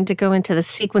have time to go into the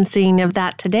sequencing of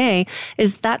that today.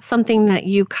 Is that something that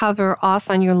you cover off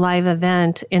on your live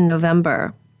event in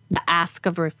November? The ask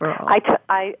of referrals.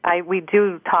 We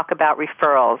do talk about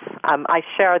referrals. I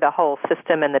share the whole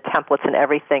system and the templates and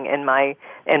everything in my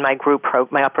group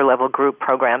my upper level group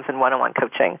programs and one-on-one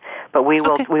coaching. But we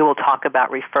will talk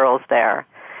about referrals there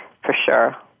for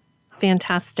sure.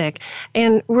 Fantastic.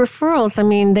 And referrals, I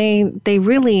mean, they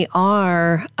really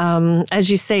are, as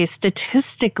you say,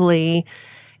 statistically,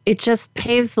 it just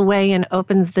paves the way and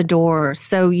opens the door.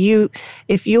 So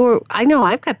I know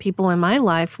I've got people in my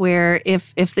life where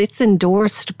if it's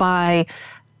endorsed by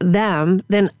them,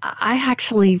 then I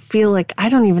actually feel like I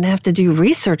don't even have to do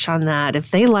research on that. If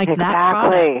they like that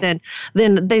product,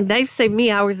 then they've saved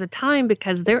me hours of time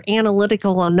because they're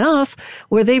analytical enough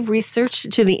where they've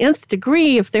researched to the nth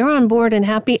degree. If they're on board and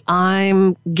happy,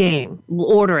 I'm game.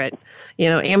 Order it.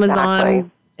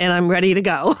 Amazon, and I'm ready to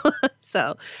go.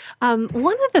 So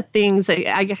one of the things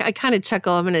I kind of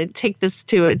chuckle, I'm going to take this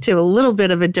to a little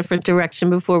bit of a different direction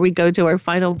before we go to our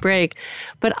final break,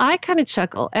 but I kind of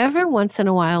chuckle. Every once in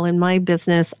a while in my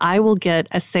business, I will get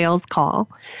a sales call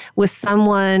with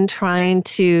someone trying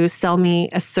to sell me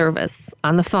a service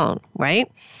on the phone, right?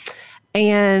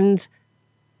 And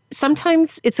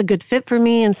sometimes it's a good fit for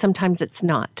me and sometimes it's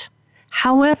not.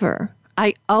 However,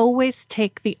 I always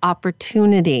take the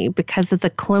opportunity because of the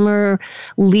Climmer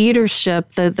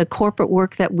leadership, the corporate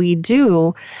work that we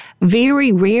do.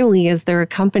 Very rarely is there a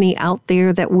company out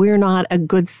there that we're not a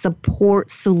good support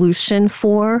solution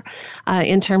for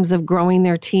in terms of growing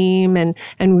their team and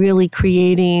really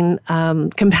creating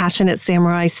compassionate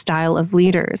samurai style of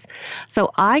leaders.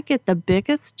 So I get the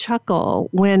biggest chuckle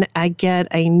when I get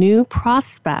a new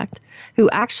prospect who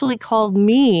actually called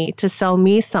me to sell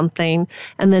me something,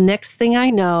 and the next thing I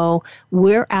know,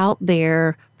 we're out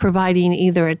there providing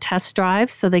either a test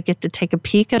drive so they get to take a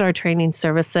peek at our training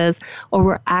services, or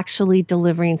we're actually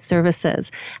delivering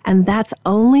services. And that's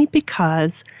only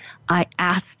because I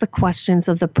asked the questions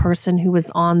of the person who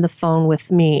was on the phone with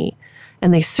me.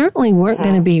 And they certainly weren't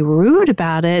going to be rude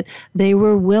about it. They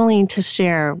were willing to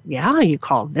share, you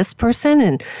called this person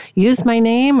and use my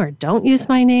name or don't use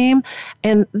my name.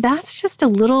 And that's just a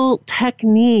little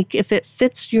technique. If it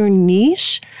fits your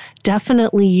niche,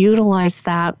 definitely utilize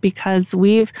that because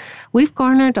we've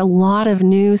garnered a lot of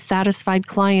new satisfied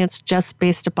clients just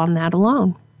based upon that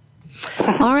alone.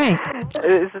 All right.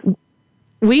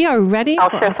 We are ready I'll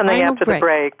for share our something final after break. the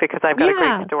break because I've got a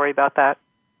great story about that.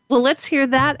 Well, let's hear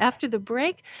that after the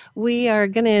break. We are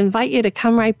going to invite you to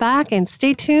come right back and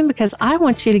stay tuned because I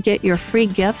want you to get your free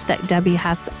gift that Debbie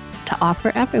has to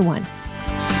offer everyone.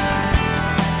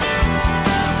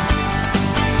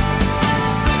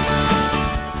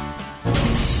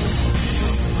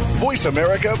 Voice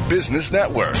America Business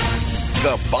Network,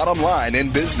 the bottom line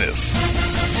in business.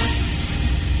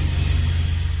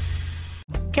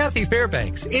 Kathy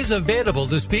Fairbanks is available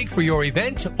to speak for your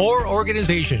event or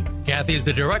organization. Kathy is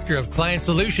the Director of Client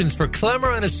Solutions for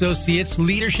Clemmer & Associates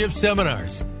Leadership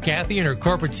Seminars. Kathy and her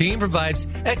corporate team provides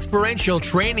experiential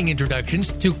training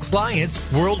introductions to clients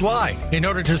worldwide in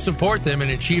order to support them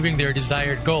in achieving their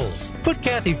desired goals. Put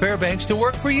Kathy Fairbanks to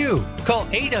work for you. Call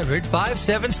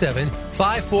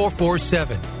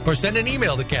 800-577-5447 or send an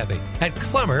email to Kathy at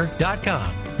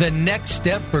clemmer.com. The next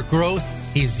step for growth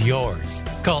is yours.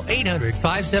 Call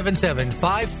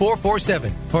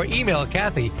 800-577-5447 or email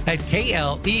Kathy at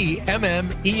KLEMMER.com.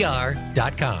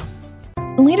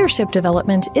 Leadership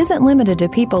development isn't limited to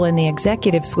people in the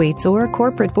executive suites or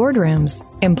corporate boardrooms.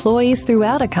 Employees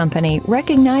throughout a company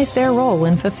recognize their role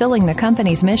in fulfilling the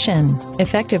company's mission.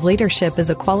 Effective leadership is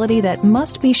a quality that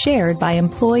must be shared by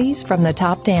employees from the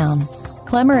top down.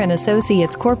 Clemmer &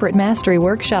 Associates Corporate Mastery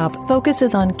Workshop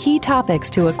focuses on key topics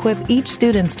to equip each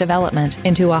student's development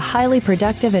into a highly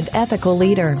productive and ethical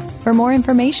leader. For more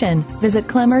information, visit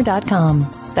clemmer.com.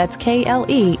 That's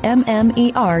KLEMMER.com.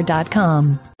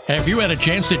 Have you had a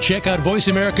chance to check out Voice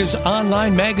America's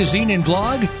online magazine and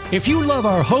blog? If you love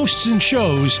our hosts and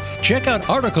shows, check out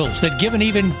articles that give an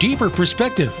even deeper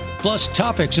perspective, plus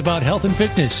topics about health and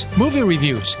fitness, movie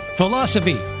reviews,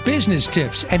 philosophy, business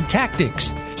tips and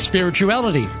tactics,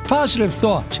 spirituality, positive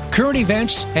thought, current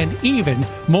events, and even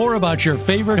more about your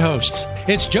favorite hosts.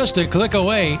 It's just a click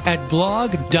away at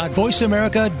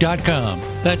blog.voiceamerica.com.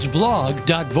 That's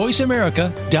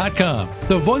blog.voiceamerica.com.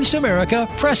 The Voice America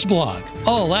Press Blog.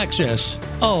 All access,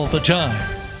 all the time.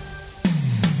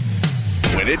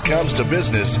 When it comes to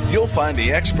business, you'll find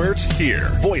the experts here.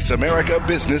 Voice America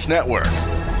Business Network.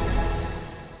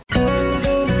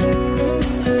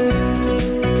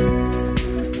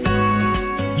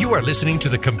 You are listening to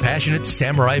the Compassionate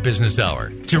Samurai Business Hour.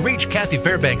 To reach Kathy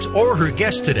Fairbanks or her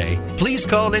guest today, please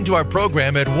call into our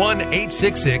program at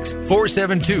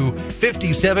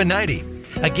 1-866-472-5790.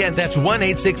 Again, that's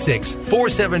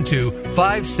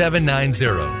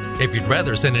 1-866-472-5790. If you'd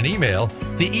rather send an email,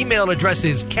 the email address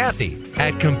is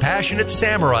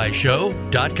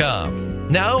Kathy@CompassionateSamuraiShow.com.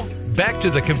 Now, back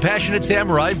to the Compassionate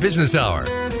Samurai Business Hour.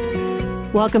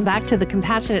 Welcome back to the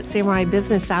Compassionate Samurai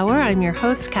Business Hour. I'm your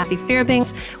host, Kathy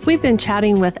Fairbanks. We've been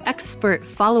chatting with expert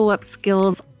follow-up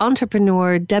skills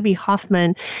entrepreneur Debbie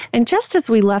Hoffman. And just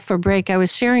as we left for break, I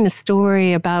was sharing a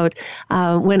story about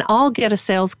when I'll get a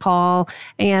sales call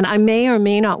and I may or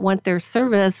may not want their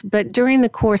service, but during the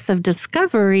course of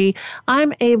discovery,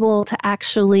 I'm able to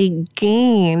actually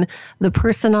gain the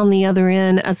person on the other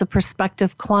end as a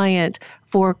prospective client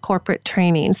for corporate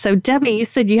training. So Debbie, you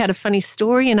said you had a funny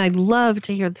story, and I'd love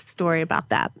to hear the story about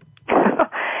that.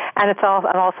 And I'll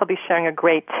also be sharing a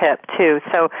great tip, too.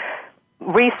 So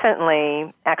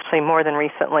recently, actually more than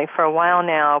recently, for a while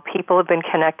now, people have been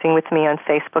connecting with me on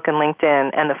Facebook and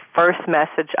LinkedIn, and the first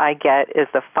message I get is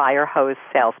the fire hose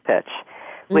sales pitch,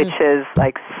 which is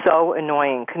like so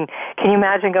annoying. Can you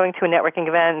imagine going to a networking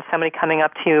event and somebody coming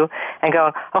up to you and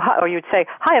going, or you'd say,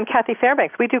 "Hi, I'm Kathy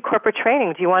Fairbanks. We do corporate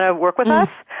training. Do you want to work with us?"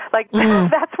 Like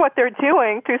that's what they're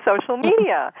doing through social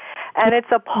media. And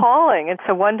it's appalling. And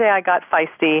so one day I got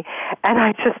feisty, and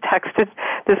I just texted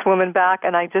this woman back,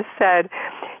 and I just said,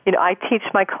 I teach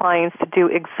my clients to do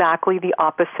exactly the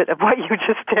opposite of what you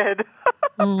just did.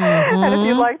 And if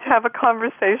you'd like to have a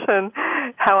conversation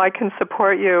how I can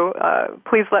support you,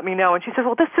 please let me know. And she says,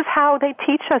 well, this is how they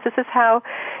teach us. This is how,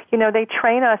 they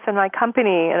train us in my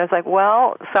company. And I was like,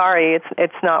 well, sorry,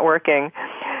 it's not working.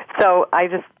 So I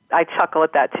chuckle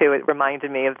at that, too. It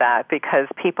reminded me of that because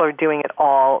people are doing it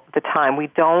all the time. We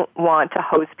don't want to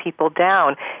hose people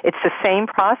down. It's the same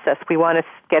process. We want to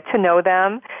get to know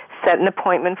them, set an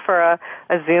appointment for a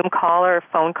Zoom call or a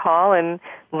phone call, and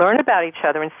learn about each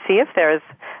other and see if there's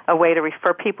a way to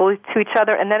refer people to each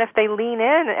other. And then if they lean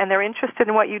in and they're interested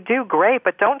in what you do, great,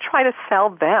 but don't try to sell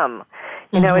them.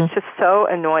 It's just so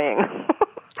annoying.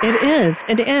 It is.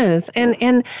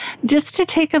 And just to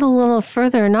take it a little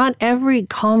further, not every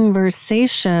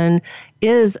conversation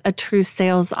is a true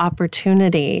sales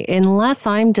opportunity unless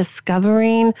I'm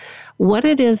discovering what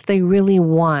it is they really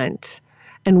want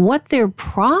and what their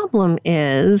problem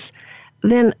is.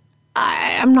 Then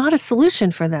I'm not a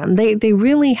solution for them. They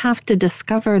really have to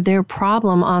discover their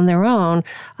problem on their own,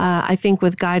 I think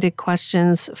with guided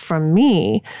questions from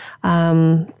me.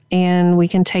 And we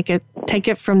can take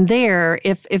it from there.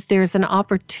 If there's an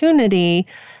opportunity,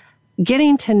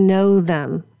 getting to know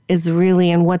them is really,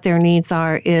 and what their needs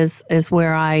are is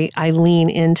where I lean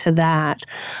into that.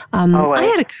 I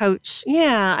had a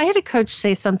coach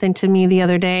say something to me the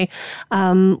other day.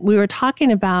 We were talking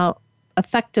about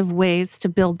effective ways to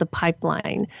build the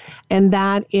pipeline, and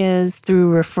that is through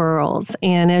referrals.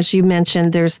 And as you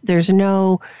mentioned, there's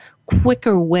no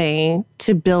quicker way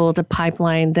to build a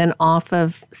pipeline than off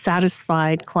of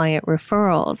satisfied client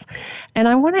referrals. And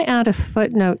I want to add a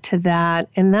footnote to that,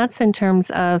 and that's in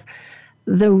terms of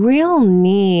the real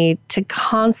need to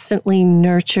constantly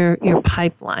nurture your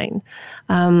pipeline.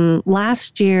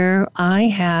 Last year, I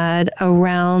had a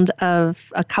round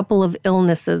of a couple of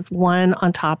illnesses, one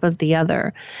on top of the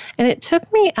other. And it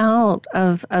took me out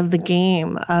of the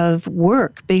game of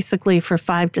work basically for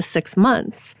 5 to 6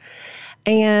 months.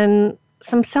 And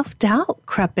some self-doubt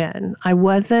crept in. I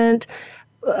wasn't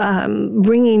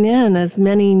bringing in as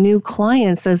many new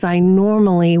clients as I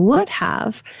normally would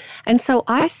have. And so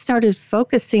I started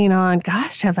focusing on,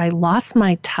 gosh, have I lost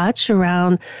my touch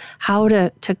around how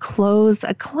to close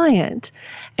a client?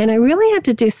 And I really had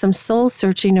to do some soul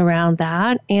searching around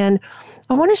that. And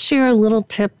I want to share a little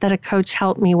tip that a coach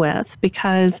helped me with,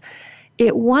 because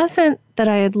it wasn't that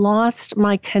I had lost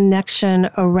my connection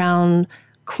around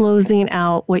closing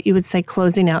out, what you would say,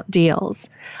 closing out deals.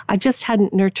 I just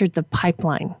hadn't nurtured the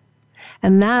pipeline.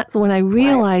 And that's when I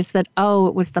realized that,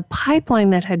 it was the pipeline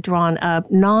that had drawn up,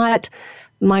 not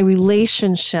my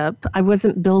relationship. I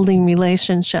wasn't building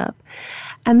relationship.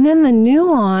 And then the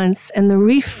nuance and the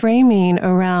reframing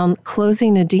around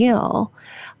closing a deal,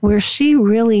 where she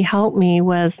really helped me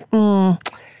was,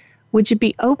 would you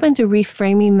be open to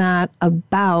reframing that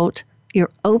about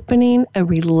you're opening a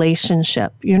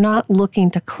relationship? You're not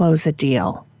looking to close a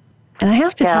deal. And I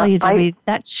have to tell you, Debbie,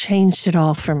 that changed it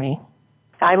all for me.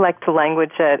 I like the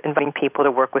language of inviting people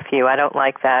to work with you. I don't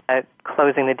like that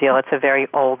closing the deal. It's a very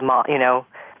old,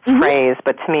 phrase,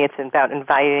 but to me it's about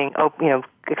inviting,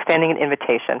 extending an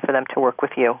invitation for them to work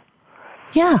with you.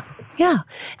 Yeah.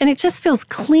 And it just feels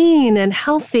clean and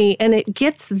healthy, and it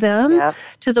gets them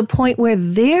to the point where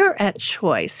they're at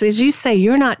choice. As you say,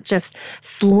 you're not just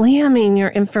slamming your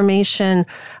information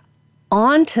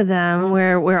onto them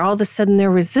where all of a sudden they're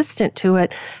resistant to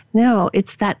it. No,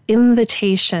 it's that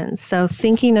invitation. So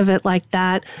thinking of it like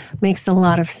that makes a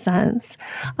lot of sense.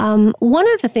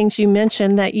 One of the things you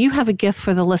mentioned, that you have a gift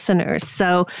for the listeners.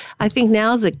 So I think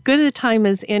now is as good a time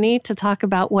as any to talk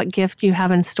about what gift you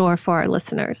have in store for our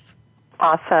listeners.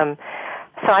 Awesome.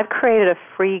 So I've created a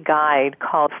free guide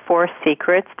called 4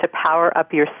 Secrets to Power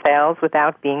Up Your Sales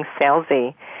Without Being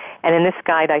Salesy. And in this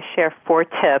guide, I share 4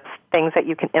 tips, things that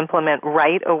you can implement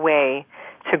right away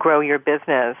to grow your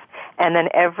business. And then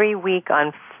every week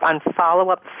on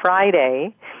Follow-Up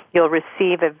Friday, you'll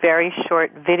receive a very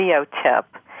short video tip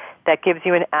that gives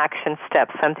you an action step,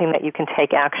 something that you can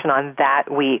take action on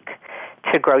that week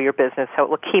to grow your business. So it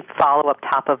will keep follow-up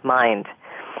top of mind.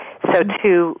 So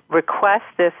to request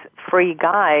this free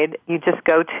guide, you just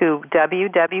go to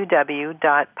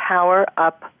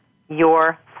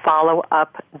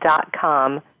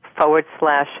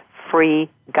www.powerupyourfollowup.com/free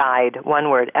guide. One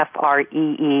word,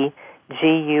 FREEGUIDE.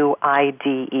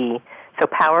 So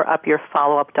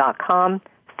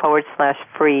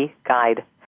powerupyourfollowup.com/free guide.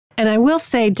 And I will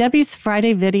say, Debbie's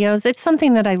Friday videos, it's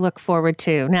something that I look forward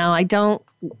to. Now, I don't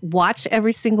watch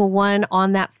every single one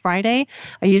on that Friday.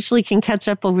 I usually can catch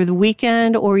up over the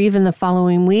weekend or even the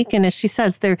following week. And as she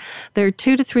says, they're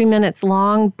 2 to 3 minutes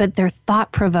long, but they're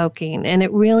thought-provoking. And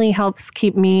it really helps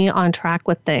keep me on track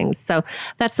with things. So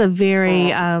that's a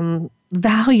very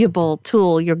valuable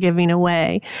tool you're giving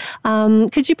away.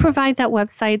 Could you provide that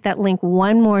website, that link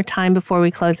one more time before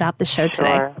we close out the show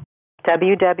today? Sure.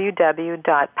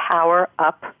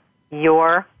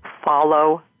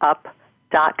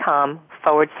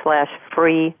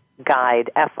 www.powerupyourfollowup.com/free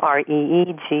guide,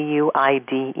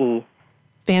 FREEGUIDE.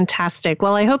 Fantastic.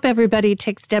 Well, I hope everybody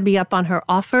takes Debbie up on her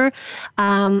offer.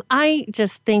 I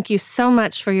just thank you so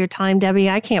much for your time, Debbie.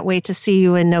 I can't wait to see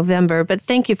you in November, but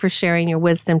thank you for sharing your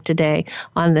wisdom today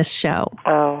on this show.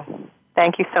 Oh,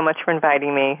 thank you so much for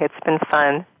inviting me. It's been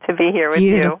fun to be here with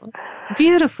you.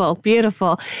 Beautiful,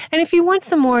 beautiful. And if you want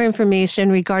some more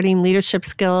information regarding leadership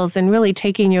skills and really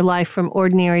taking your life from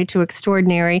ordinary to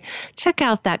extraordinary, check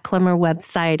out that Clemmer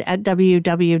website at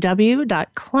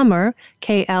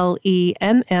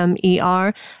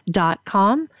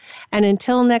www.clemmer.com. And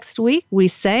until next week, we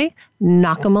say,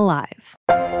 knock 'em alive.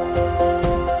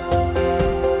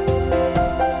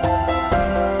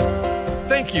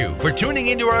 Thank you for tuning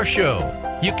into our show.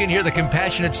 You can hear the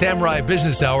Compassionate Samurai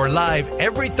Business Hour live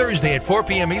every Thursday at 4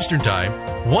 p.m. Eastern Time,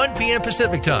 1 p.m.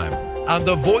 Pacific Time on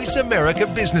the Voice America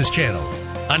Business Channel.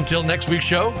 Until next week's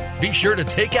show, be sure to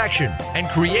take action and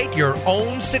create your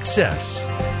own success.